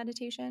 minute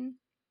meditation.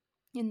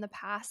 In the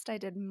past, I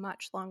did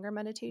much longer Mm.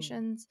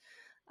 meditations,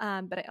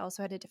 but I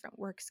also had a different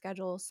work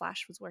schedule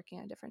slash was working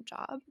a different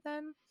job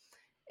then.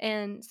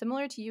 And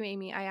similar to you,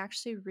 Amy, I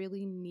actually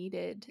really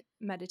needed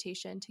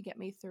meditation to get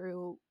me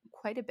through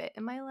quite a bit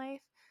in my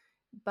life.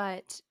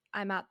 But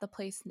I'm at the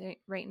place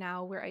right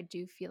now where I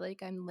do feel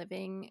like I'm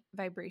living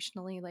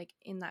vibrationally, like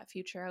in that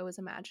future I was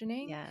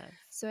imagining. Yes.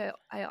 So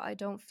I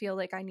don't feel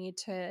like I need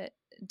to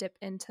dip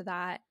into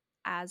that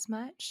as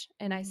much.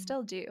 And I Mm.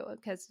 still do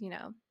because,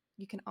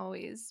 you can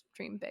always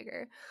dream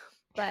bigger.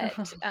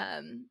 But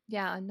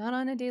yeah, not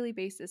on a daily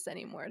basis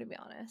anymore, to be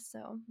honest.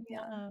 So yeah,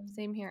 Yeah.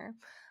 same here.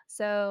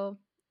 So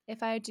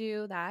if I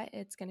do that,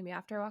 it's going to be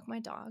after I walk my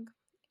dog.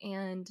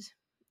 And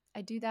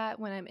I do that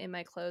when I'm in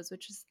my clothes,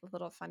 which is a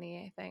little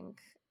funny, I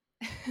think.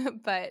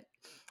 But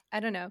I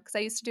don't know, because I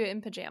used to do it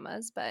in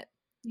pajamas, but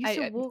I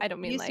don't You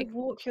mean used to like,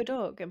 walk your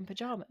dog in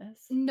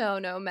pajamas? no,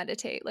 no,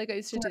 meditate. Like I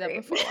used to do that Sorry.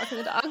 before walking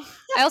the dog.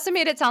 I also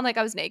made it sound like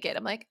I was naked.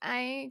 I'm like,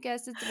 I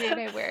guess it's weird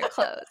I wear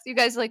clothes. You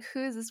guys are like,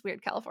 who is this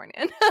weird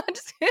Californian?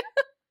 Just kidding.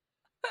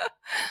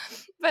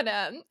 But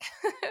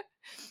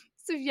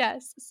so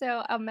yes,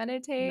 so I'll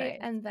meditate, Nice.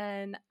 and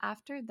then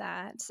after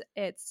that,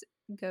 it's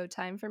go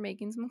time for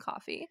making some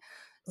coffee.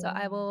 So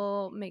I Oh.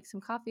 will make some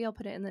coffee. I'll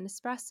put it in an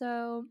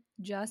espresso.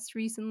 Just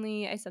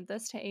recently, I sent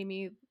this to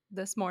Amy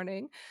this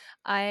morning.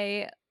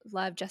 I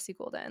love Jessie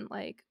Golden,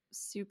 like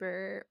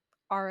super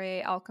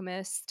RA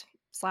alchemist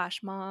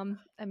slash mom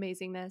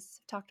amazingness.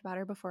 I've talked about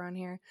her before on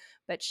here,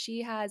 but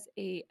she has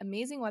a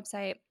amazing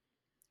website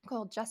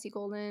called Jessie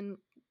Golden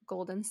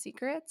Golden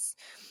Secrets.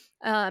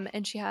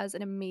 And she has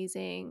an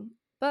amazing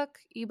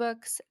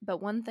ebooks,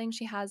 but one thing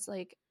she has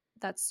like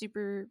that's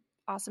super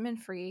awesome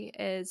and free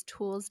is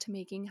tools to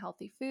making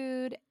healthy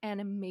food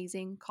and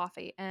amazing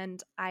coffee.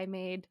 And I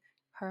made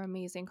her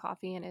amazing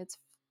coffee, and it's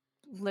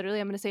literally,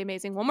 I'm going to say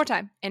amazing one more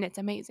time, and it's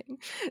amazing.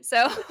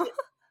 So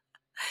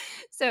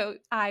so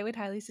I would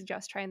highly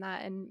suggest trying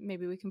that, and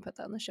maybe we can put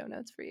that in the show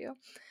notes for you.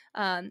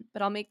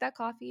 But I'll make that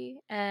coffee,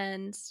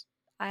 and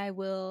I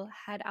will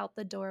head out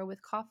the door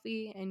with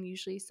coffee and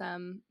usually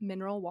some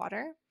mineral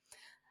water,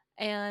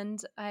 and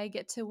I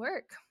get to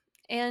work.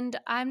 And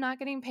I'm not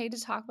getting paid to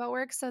talk about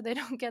work, so they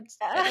don't get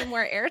any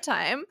more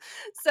airtime.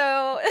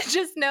 So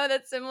just know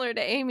that's similar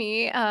to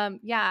Amy.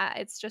 Yeah,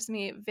 it's just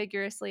me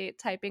vigorously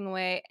typing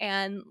away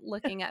and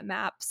looking at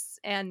maps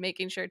and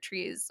making sure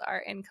trees are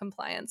in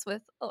compliance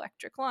with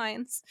electric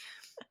lines.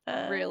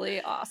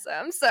 Really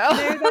awesome. So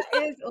No, that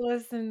is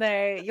awesome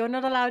though. You're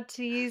not allowed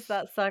to use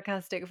that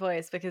sarcastic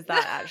voice because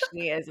that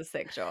actually is a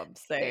sick job.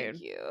 So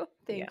thank you.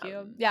 Thank yeah,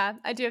 you. Yeah,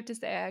 I do have to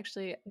say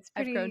it's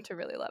I've grown pretty, to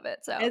really love it.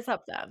 So it's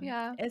up there.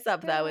 yeah. It's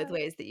up there with Yeah.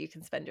 ways that you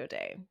can spend your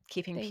day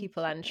keeping Thank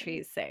people and you.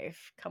 trees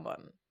safe. Come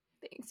on.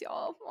 Thanks,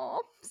 y'all.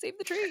 Oh, save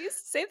the trees,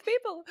 save the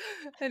people.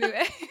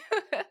 Anyway,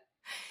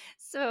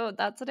 so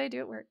that's what I do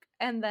at work.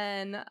 And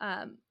then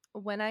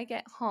when I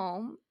get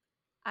home,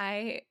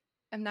 I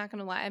am not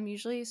gonna lie, I'm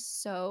usually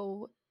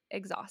so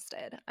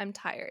exhausted. I'm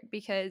tired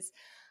because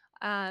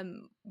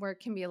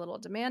work can be a little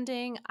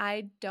demanding.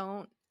 I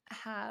don't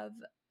have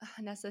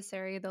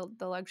necessarily the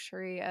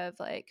luxury of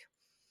like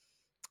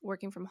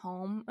working from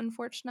home,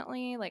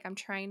 unfortunately. Like I'm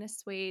trying to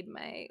sway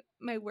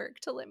my work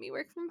to let me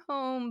work from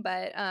home,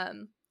 but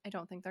I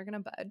don't think they're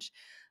going to budge.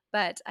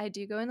 But I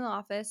do go in the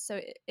office, so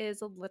it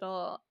is a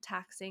little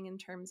taxing in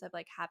terms of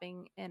like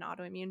having an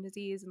autoimmune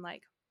disease and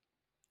like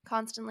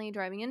constantly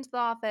driving into the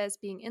office,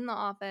 being in the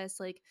office,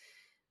 like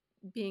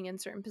being in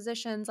certain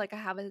positions. Like I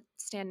have a Yeah.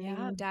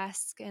 standing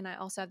desk and I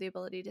also have the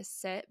ability to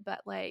sit,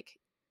 but like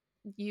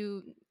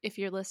you, if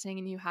you're listening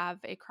and you have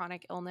a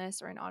chronic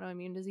illness or an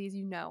autoimmune disease,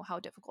 you know how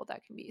difficult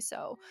that can be.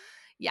 So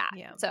yeah,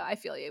 Yeah. so I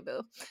feel you,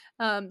 boo.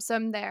 So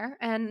I'm there,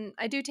 and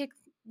I do take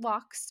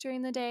walks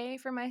during the day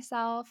for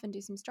myself and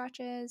do some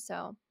stretches,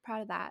 so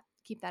proud of that.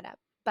 Keep that up.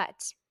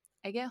 But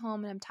I get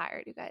home and I'm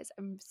tired, you guys.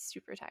 I'm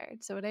super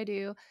tired. So what I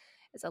do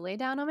is I lay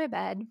down on my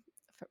bed.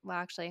 Well,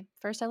 actually,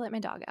 first I let my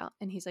dog out,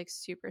 and he's like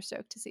super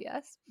stoked to see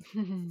us.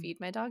 Feed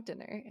my dog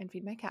dinner and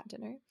feed my cat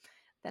dinner.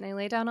 Then I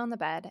lay down on the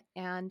bed,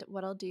 and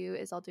what I'll do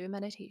is I'll do a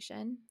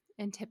meditation.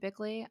 And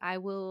typically, I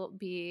will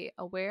be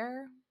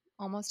aware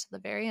almost to the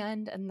very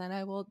end, and then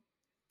I will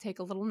take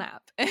a little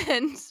nap.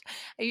 And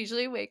I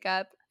usually wake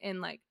up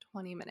in like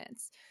 20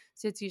 minutes.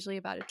 So it's usually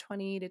about a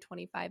 20 to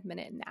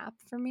 25-minute nap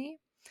for me.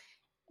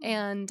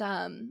 And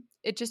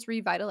it just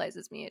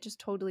revitalizes me. It just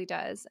totally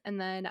does. And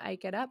then I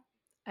get up,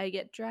 I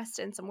get dressed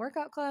in some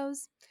workout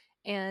clothes,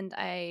 and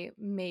I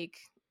make,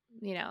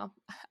 I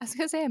was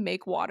gonna say I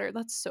make water.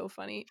 That's so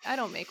funny. I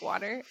don't make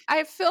water.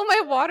 I fill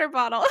my water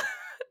bottle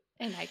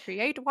and I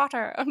create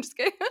water. I'm just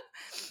kidding.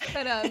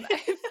 But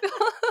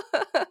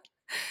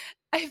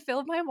I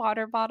fill my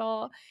water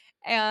bottle,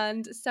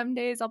 and some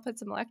days I'll put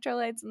some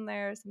electrolytes in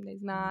there, some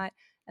days not.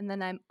 And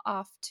then I'm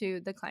off to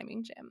the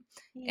climbing gym.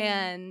 Yeah.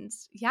 And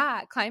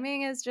yeah,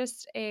 climbing is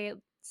just a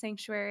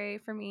sanctuary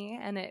for me,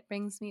 and it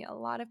brings me a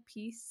lot of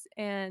peace,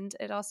 and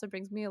it also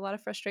brings me a lot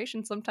of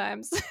frustration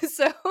sometimes.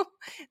 So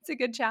it's a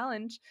good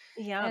challenge.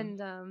 Yeah.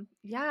 And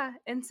yeah,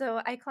 and so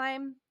I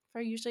climb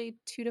for usually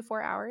 2 to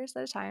 4 hours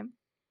at a time.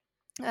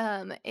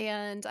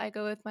 And I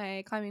go with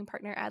my climbing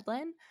partner,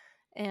 Adlin,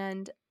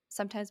 and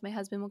sometimes my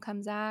husband will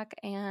come, Zach,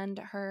 and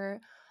her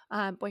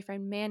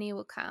boyfriend, Manny,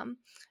 will come,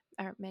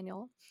 or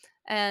Manuel.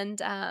 And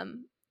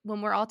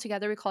when we're all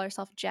together, we call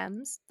ourselves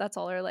Gems. That's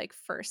all our like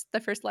the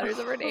first letters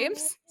of our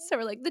names. So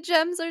we're like, the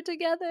Gems are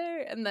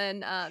together. And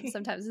then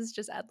sometimes it's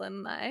just Adlin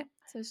and I.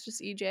 So it's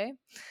just EJ.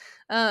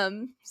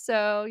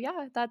 So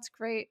yeah, that's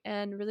great,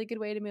 and really good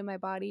way to move my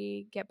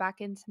body, get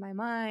back into my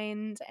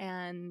mind.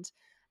 And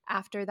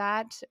after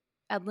that,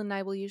 Edlin and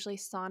I will usually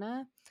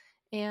sauna,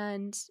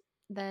 and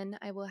then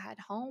I will head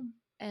home,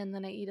 and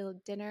then I eat a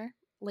dinner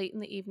late in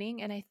the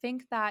evening. And I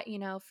think that,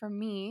 for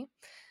me,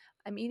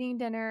 I'm eating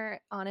dinner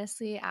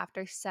honestly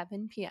after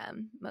 7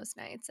 p.m. most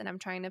nights, and I'm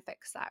trying to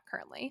fix that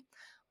currently.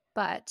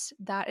 But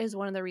that is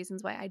one of the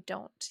reasons why I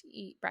don't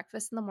eat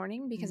breakfast in the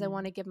morning, because I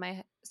want to give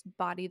my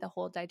body the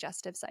whole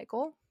digestive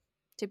cycle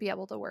to be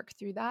able to work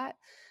through that.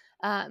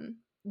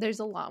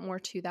 There's a lot more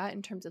to that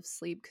in terms of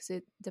sleep, because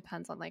it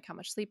depends on like how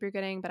much sleep you're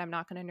getting, but I'm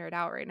not going to nerd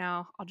out right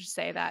now. I'll just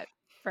say that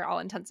for all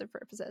intensive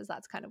purposes,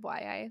 that's kind of why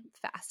I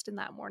fast in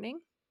that morning.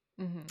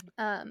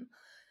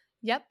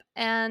 Yep.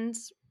 And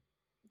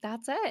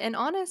that's it. And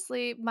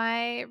honestly,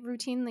 my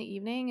routine in the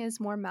evening is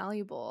more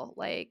malleable.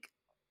 Like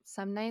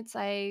some nights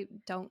I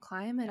don't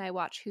climb and I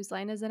watch Whose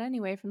Line Is It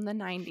Anyway from the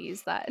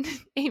 90s that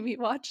Amy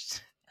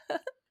watched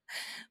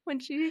when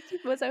she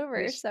was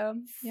over. Which So,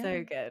 yeah.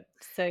 so good.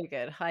 So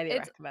good. Highly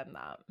It's recommend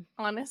that.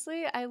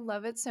 honestly, I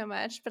love it so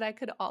much, but I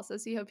could also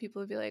see how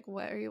people would be like,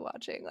 "What are you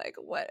watching? Like,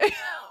 what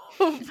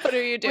what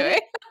are you Well, doing?"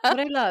 What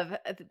I love,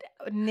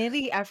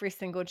 nearly every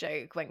single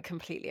joke went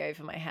completely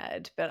over my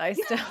head, but I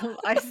still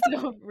I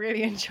still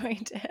really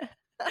enjoyed it.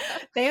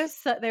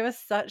 They were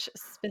such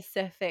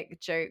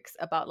specific jokes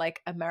about,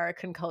 like,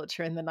 American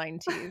culture in the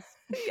 90s,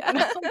 Yeah. and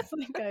I was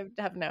like,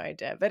 I have no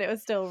idea, but it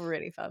was still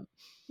really fun.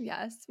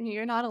 Yes,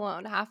 you're not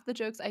alone. Half the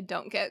jokes I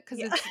don't get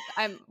because Yeah. it's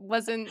I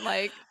wasn't,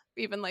 like,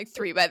 even, like,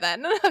 3 by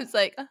then. I was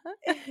like, "Uh-huh."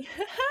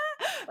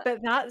 But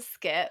that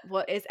skit,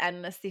 what is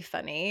endlessly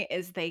funny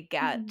is they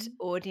get Mhm.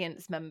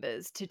 audience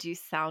members to do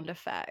sound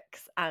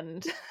effects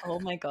and oh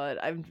my god,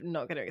 I'm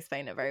not gonna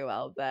explain it very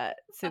well, but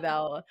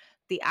so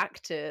the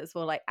actors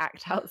will, like,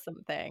 act out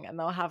something and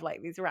they'll have,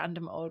 like, these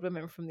random old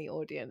women from the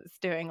audience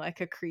doing,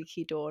 like, a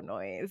creaky door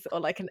noise or,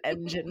 like, an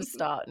engine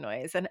start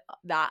noise, and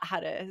that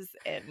had us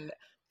in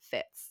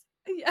fits.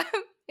 Yeah,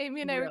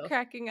 Amy and I were Real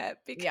cracking up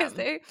yeah. because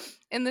they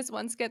in this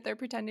one skit, they're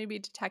pretending to be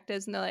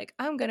detectives, and they're like,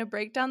 "I'm gonna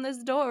break down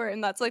this door,"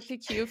 and that's, like, the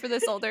cue for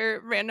this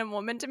older random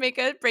woman to make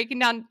a breaking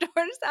down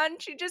door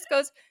sound, she just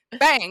goes,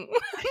 "Bang."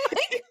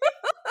 Like,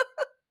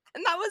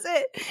 and that was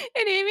it,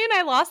 and Amy and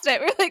I lost it,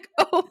 we're like,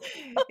 "Oh."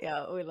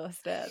 Yeah, we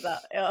lost it.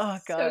 That oh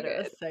So god, it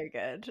was good. so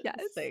good.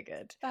 Yes. So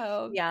good.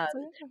 Oh, Yeah. so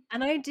yeah.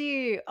 And I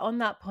do on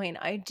that point,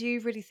 I do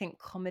really think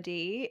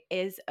comedy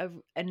is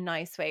a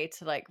nice way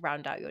to like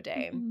round out your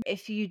day. Mhm,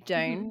 If you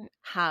mhm, don't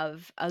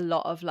have a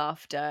lot of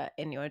laughter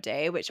in your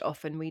day, which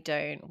often we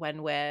don't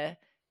when we're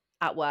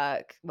at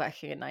work,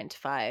 working a 9 to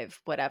 5,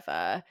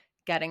 whatever,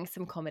 getting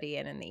some comedy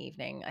in the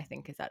evening, I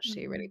think is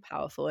actually really mhm.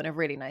 powerful and a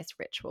really nice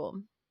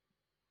ritual.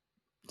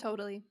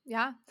 Totally,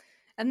 yeah,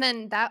 and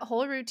then that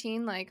whole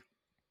routine, like,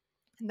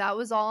 that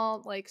was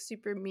all, like,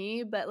 super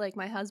me, but, like,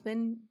 my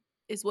husband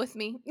is with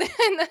me,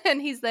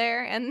 and he's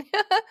there, and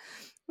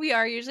we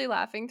are usually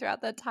laughing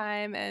throughout that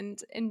time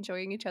and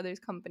enjoying each other's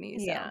company,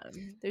 so Yeah.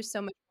 there's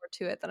so much more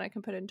to it than I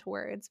can put into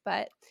words,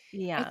 but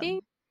I Yeah.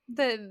 think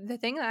the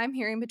thing that I'm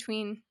hearing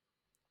between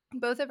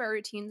both of our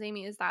routines,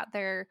 Amy, is that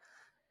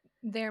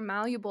they're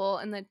malleable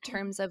in the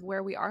terms of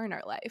where we are in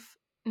our life,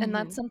 and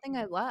that's Mhm. something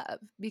I love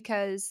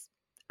because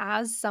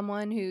as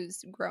someone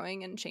who's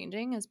growing and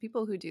changing, as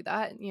people who do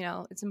that,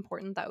 it's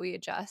important that we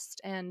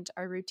adjust, and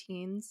our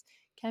routines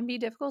can be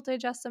difficult to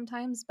adjust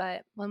sometimes,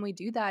 but when we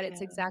do that,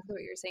 it's Yeah. exactly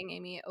what you're saying,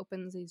 Amy. It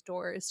opens these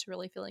doors to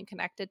really feeling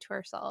connected to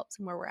ourselves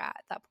and where we're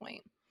at that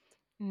point.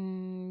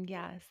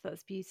 Yes,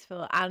 that's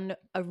beautiful and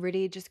a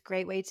really just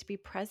great way to be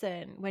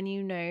present when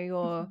you know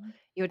Mhm.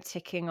 you're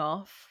ticking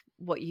off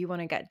what you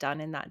want to get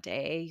done in that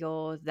day,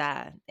 you're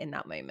there in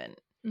that moment.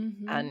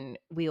 Mhm. And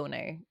we all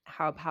know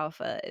how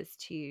powerful it is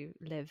to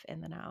live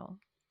in the now.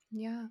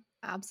 Yeah,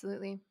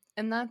 absolutely.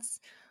 And that's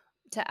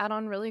to add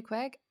on really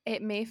quick,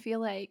 it may feel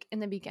like in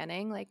the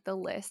beginning, like the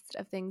list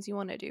of things you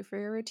want to do for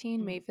your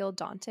routine may Mm, feel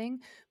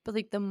daunting, but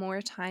like the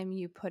more time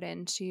you put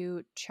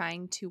into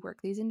trying to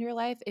work these into your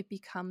life, it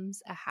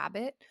becomes a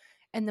habit.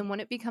 And then when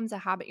it becomes a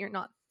habit, you're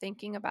not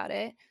thinking about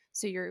it.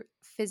 So you're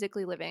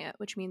physically living it,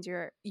 which means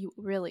you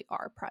really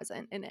are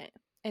present in it.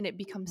 And it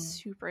becomes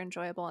mm. super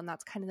enjoyable. And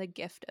that's kind of the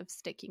gift of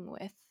sticking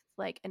with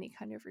like any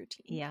kind of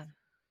routine. Yeah,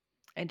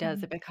 it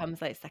does. It Mhm.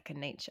 becomes like second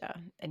nature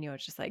and you're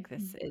just like,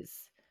 this Mhm.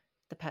 is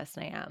the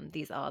person I am.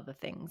 These are the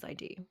things I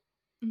do.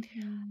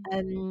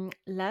 Mhm.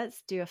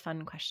 Let's do a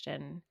fun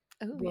question.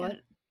 Oh, yeah.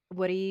 What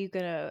what are you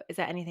gonna is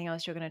there anything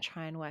else you're gonna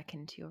try and work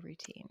into your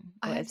routine?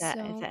 I Or have is so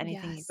there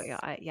anything you've got yes.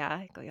 your eye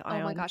yeah, got your Oh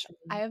eye my on gosh,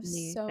 I some have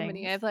new so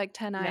many. I things? have like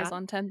 10 eyes Yeah.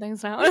 on 10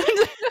 things now.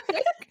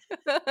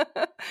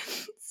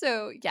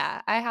 So,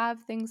 yeah, I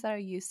have things that I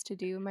used to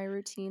do in my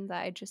routine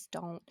that I just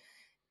don't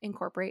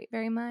incorporate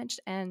very much.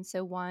 And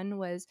so one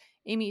was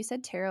Amy, you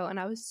said tarot, and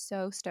I was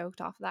so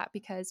stoked off of that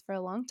because for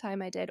a long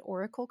time I did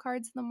oracle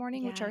cards in the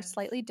morning, which are Yes.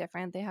 slightly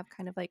different. They have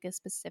kind of like a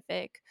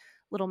specific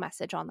little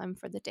message on them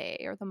for the day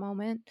or the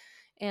moment.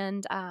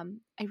 And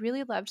I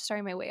really loved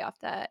starting my way off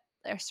that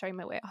or starting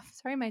my way off,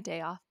 starting my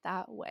day off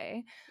that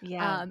way.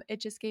 Yeah. It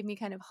just gave me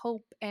kind of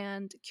hope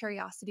and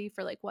curiosity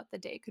for like what the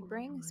day could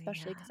bring, Oh,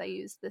 especially yeah. because I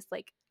used this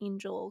like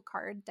angel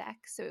card deck.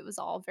 So it was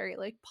all very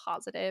like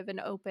positive and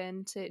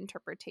open to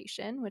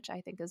interpretation, which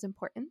I think is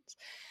important.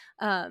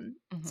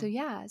 So Mhm.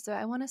 yeah, so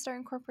I want to start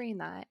incorporating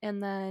that.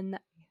 And then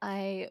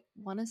I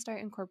want to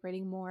start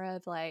incorporating more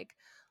of like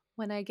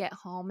when I get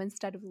home,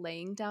 instead of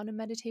laying down and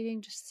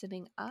meditating, just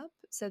sitting up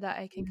so that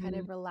I can kind Mhm.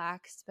 of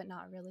relax but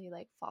not really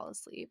like fall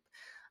asleep.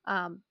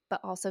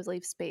 But also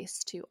leave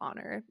space to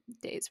honor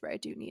days where I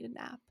do need a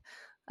nap.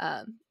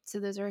 So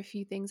those are a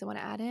few things I want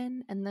to add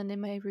in. And then in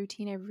my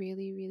routine, I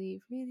really,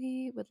 really,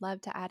 really would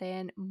love to add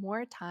in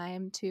more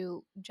time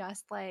to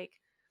just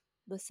like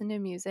listen to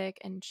music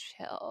and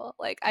chill.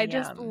 Like I Yeah.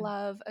 just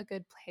love a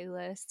good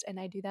playlist and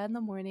I do that in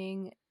the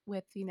morning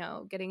with,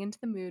 getting into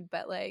the mood,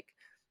 but like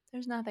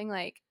there's nothing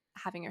like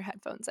having your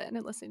headphones in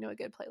and listening to a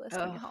good playlist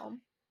when Oh, you're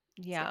home.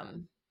 So yeah. yeah.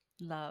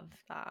 Love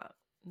that.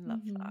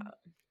 Love Hmm. that.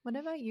 What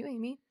about you,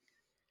 Amy?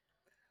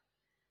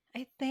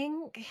 I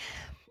think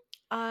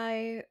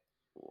I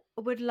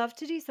would love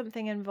to do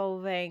something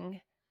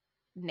involving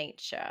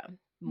nature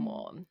Mm.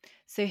 more.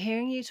 So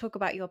hearing you talk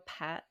about your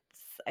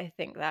pets, I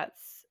think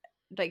that's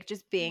like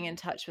just being in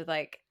touch with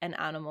like an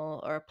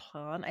animal or a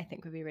plant, I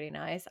think would be really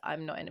nice.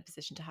 I'm not in a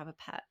position to have a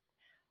pet.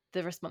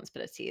 The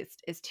responsibility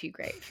is too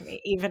great for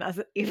me. Even as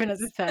a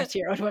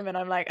 30-year-old woman,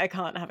 I'm like, I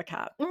can't have a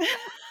cat.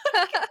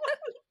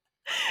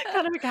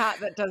 Kind of a cat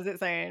that does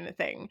its own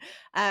thing.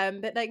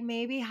 But like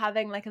maybe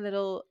having like a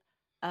little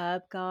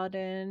herb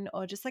garden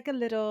or just like a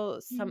little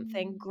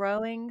something, Mm.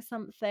 growing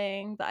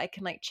something that I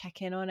can like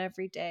check in on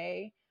every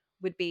day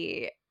would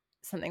be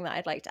something that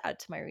I'd like to add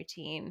to my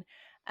routine.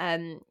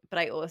 But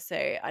I also,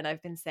 and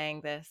I've been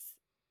saying this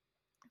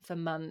for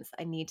months,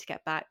 I need to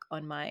get back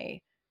on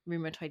my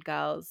Rheumatoid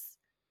Girls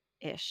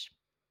ish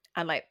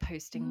and like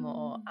posting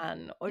more Mm.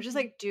 and or just Mhm.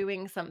 like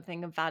doing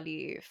something of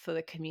value for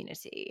the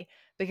community,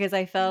 because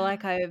I feel Yeah.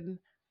 like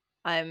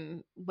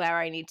I'm where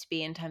I need to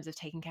be in terms of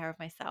taking care of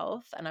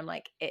myself, and I'm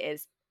like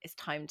it's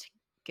time to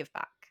give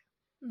back.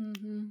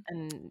 Mhm.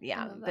 And I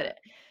yeah, love but that.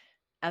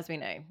 as we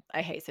know,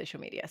 I hate social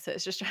media, so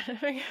it's just trying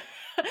to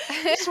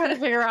just trying to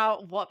figure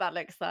out what that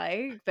looks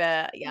like.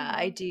 But yeah,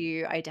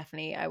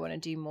 Yeah. I want to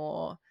do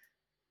more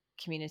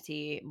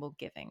community, more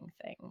giving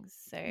things.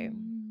 So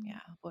Mm. yeah,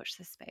 watch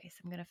this space.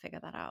 I'm gonna figure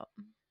that out.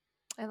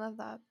 I love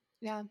that.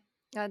 Yeah.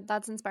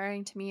 That's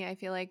inspiring to me. I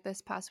feel like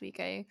this past week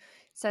I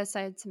set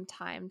aside some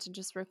time to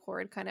just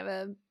record kind of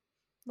a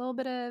little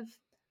bit of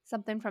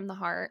something from the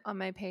heart on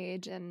my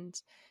page and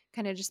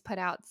kind of just put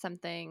out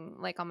something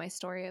like on my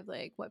story of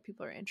like what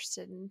people are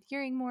interested in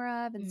hearing more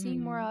of and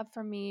seeing more Mm, of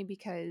from me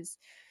because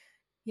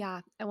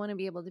yeah, I want to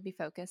be able to be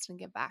focused and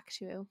give back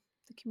to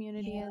the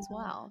community yeah, as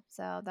well.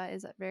 So that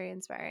is very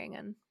inspiring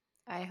and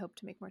I hope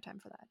to make more time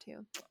for that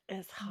too.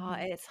 it's hard.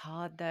 Hmm. It's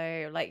hard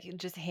though. Like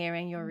just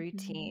hearing your Hmm.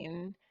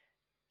 routine.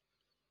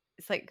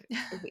 It's like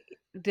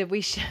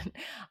we should.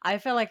 I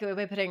feel like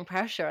we're putting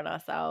pressure on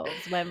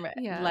ourselves when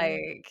Yeah.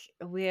 like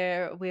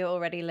we're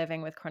already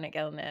living with chronic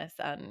illness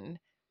and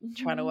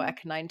trying to Hmm.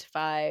 work a 9 to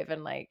 5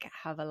 and like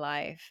have a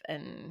life.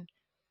 And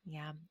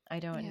yeah, I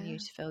don't want Yeah. you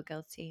to feel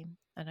guilty,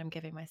 and I'm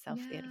giving myself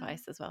the Yeah.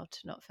 advice as well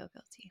to not feel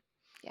guilty.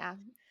 Yeah.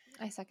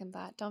 I second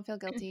that. Don't feel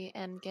guilty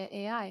and get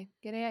AI.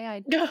 Get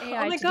AI Oh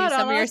AI my to do god,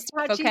 some I'll of your ask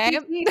stuff, okay?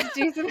 ChatGPT to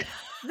do some.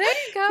 There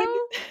you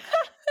go.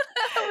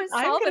 We're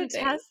I'm gonna solving test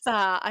things.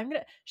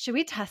 that. Should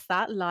we test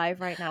that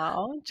live right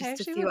now I just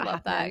to actually see would what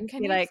love that. happens? Can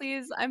Be you like,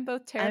 please? I'm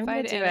both I'm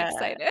gonna terrified do and it.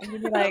 excited. I'm gonna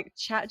be like,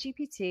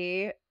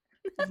 ChatGPT,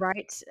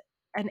 write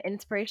an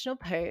inspirational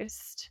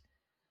post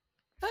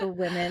for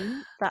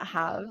women that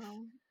have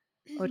Wow.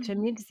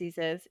 autoimmune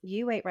diseases.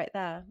 You wait right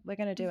there. We're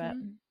gonna do it.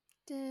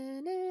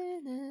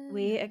 Mhm.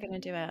 We are gonna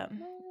do it.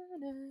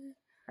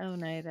 Oh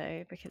no,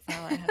 though, because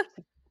now I have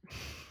to.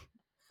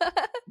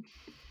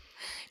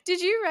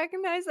 Did you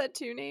recognize that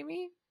tune,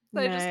 Amy?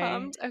 That I just No.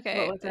 hummed? What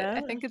Okay, was I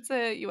it? think it's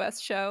a US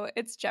show.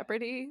 It's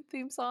Jeopardy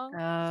theme song.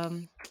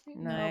 Nope.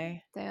 No.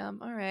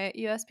 Damn. All right.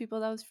 US people,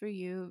 that was for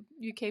you.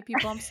 UK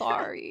people, I'm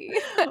sorry.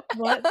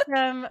 What's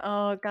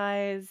oh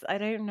guys, I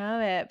don't know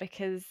it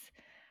because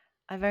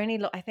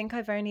I think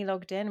I've only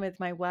logged in with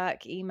my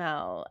work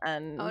email, Oh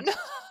and no.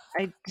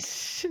 I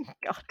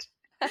God,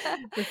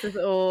 this is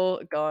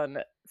all gone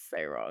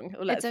so wrong.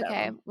 It's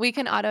okay. We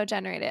can auto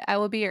generate it. I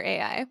will be your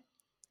AI. Are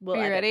We'll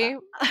you edit ready?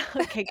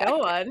 that. Okay,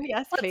 go on.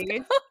 Yes, Let's please.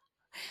 go.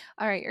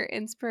 All right. Your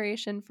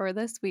inspiration for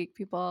this week,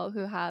 people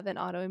who have an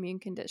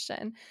autoimmune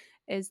condition,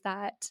 is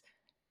that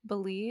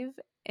believe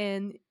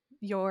in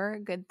your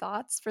good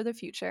thoughts for the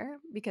future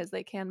because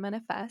they can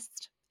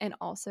manifest. And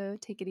also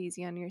take it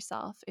easy on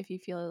yourself if you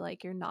feel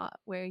like you're not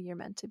where you're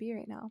meant to be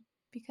right now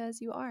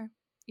because you are.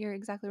 You're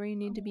exactly where you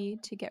need to be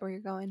to get where you're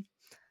going.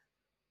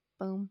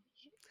 Boom.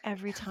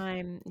 Every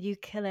time you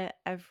kill it,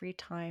 every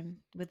time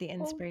with the Oh,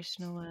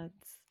 inspirational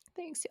words.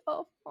 thanks.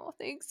 Oh,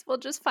 thanks. Well,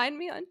 just find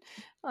me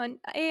on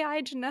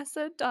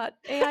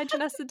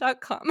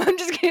aijanessa.com. I'm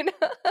just kidding.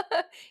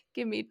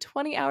 Give me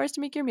 20 hours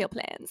to make your meal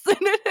plans.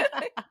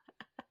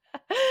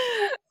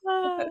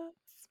 Ah,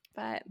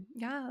 But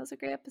yeah, that was a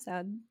great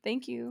episode.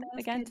 Thank you that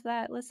was again good. to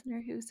that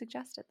listener who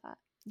suggested that.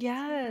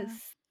 So yeah.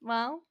 Yes.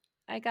 Well,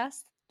 I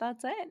guess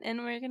that's it. And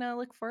we're gonna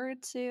look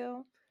forward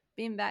to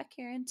being back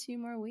here in 2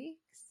 more weeks.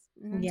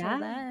 And until Yeah.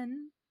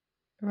 then,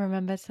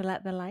 Remember to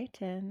let the light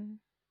in.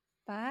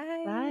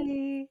 bye.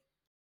 Bye.